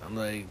 I'm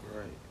like,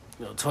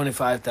 right,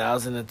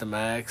 25,000 at the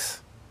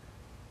max.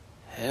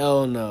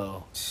 Hell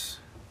no.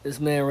 This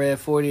man read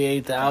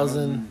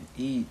 48,000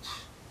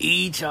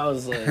 each. I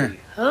was like,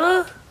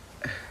 huh?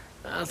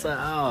 I was like,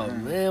 oh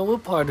man,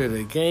 what part of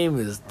the game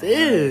is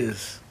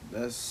this?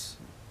 That's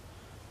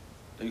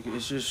like, it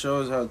just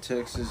shows how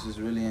Texas is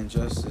really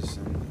injustice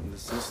and the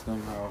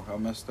system, how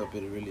messed up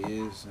it really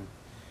is. And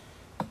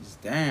it's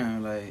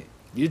damn, like,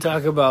 you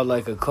talk about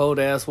like a cold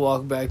ass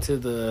walk back to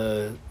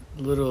the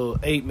little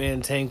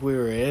 8-man tank we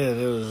were in.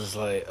 It was just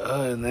like,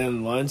 and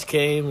then lunch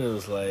came. It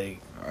was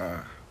like,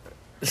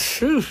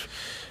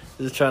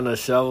 just trying to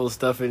shovel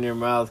stuff in your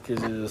mouth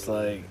because you're just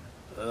like,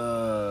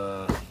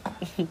 And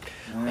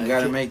we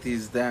gotta make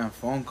these damn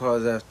phone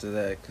calls after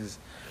that, because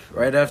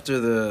right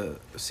after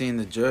seeing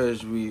the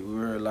judge, we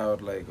were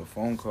allowed like a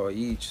phone call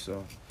each.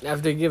 So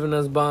after giving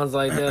us bonds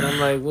like that,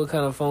 I'm like, what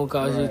kind of phone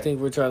calls do you think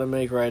we're trying to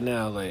make right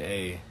now? Like,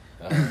 hey,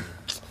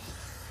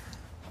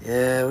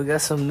 yeah, we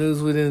got some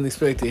news we didn't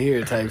expect to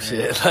hear type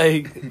shit.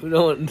 Like,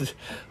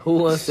 who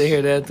wants to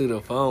hear that through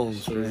the phone?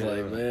 So it's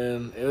like,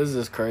 man, it was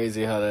just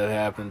crazy how that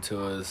happened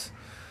to us.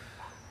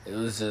 It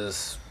was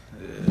just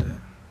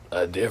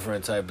a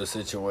different type of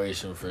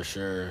situation for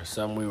sure.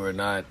 Something we were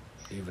not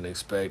even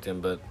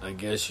expecting, but I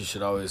guess you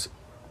should always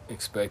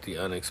expect the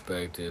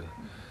unexpected.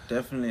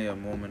 Definitely a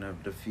moment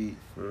of defeat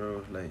for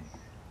real. Like,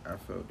 I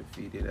felt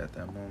defeated at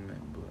that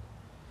moment, but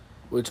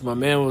which my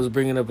man was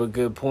bringing up a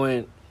good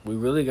point. We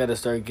really got to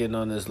start getting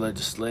on this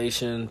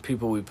legislation,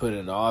 people we put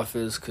in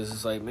office, because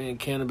it's like, man,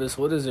 cannabis,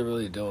 what is it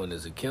really doing?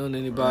 Is it killing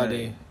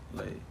anybody?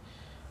 Right. Like,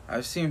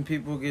 I've seen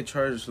people get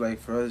charged like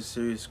for other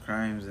serious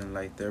crimes, and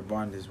like their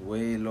bond is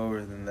way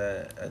lower than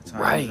that at times.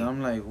 Right. And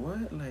I'm like,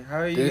 what? Like, how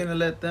are you gonna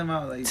let them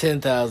out? Like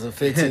 10,000,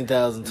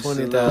 15,000,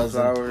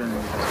 20,000.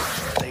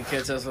 They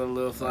catch us with a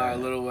little flower, a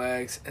little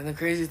wax. And the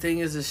crazy thing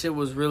is, the shit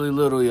was really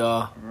little,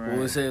 y'all. Right. When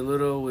we say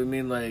little, we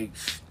mean like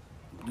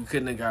you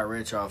couldn't have got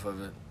rich off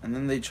of it. And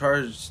then they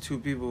charged two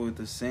people with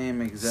the same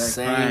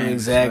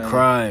exact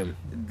crime.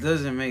 It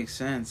doesn't make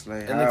sense.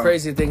 Like, and the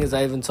crazy thing is,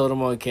 I even told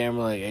him on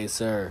camera, like, hey,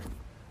 sir,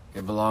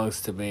 it belongs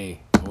to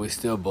me. We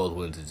still both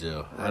went to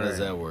jail. How does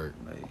that work?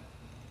 Like,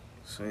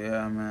 so,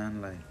 yeah,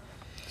 man, like,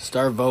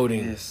 start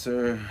voting. Yes,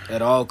 sir.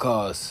 At all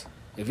costs.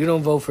 If you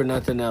don't vote for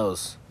nothing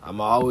else, I'm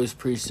always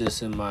preach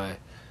this in my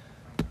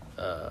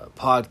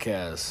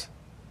podcast.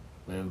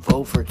 Man,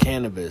 vote for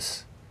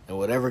cannabis in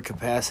whatever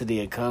capacity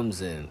it comes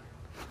in.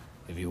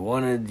 If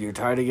you're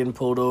tired of getting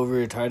pulled over,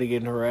 you're tired of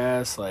getting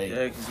harassed, like...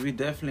 Yeah, because we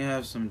definitely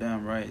have some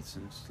damn rights,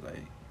 and it's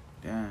like,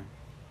 damn.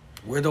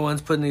 We're the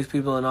ones putting these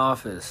people in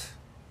office.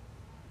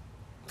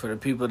 For the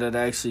people that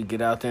actually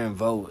get out there and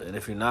vote. And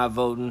if you're not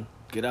voting,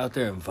 get out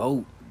there and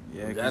vote.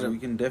 Yeah, because we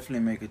can definitely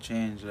make a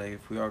change, like,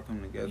 if we all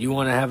come together. You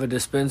want to have a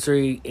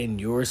dispensary in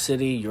your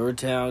city, your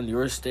town,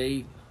 your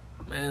state?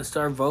 Man,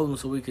 start voting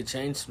so we could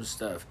change some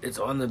stuff. It's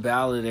on the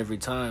ballot every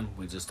time.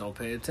 We just don't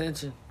pay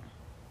attention.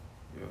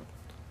 Yep.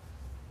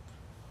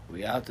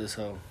 We out this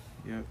hoe.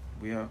 Yep,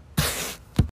 we out.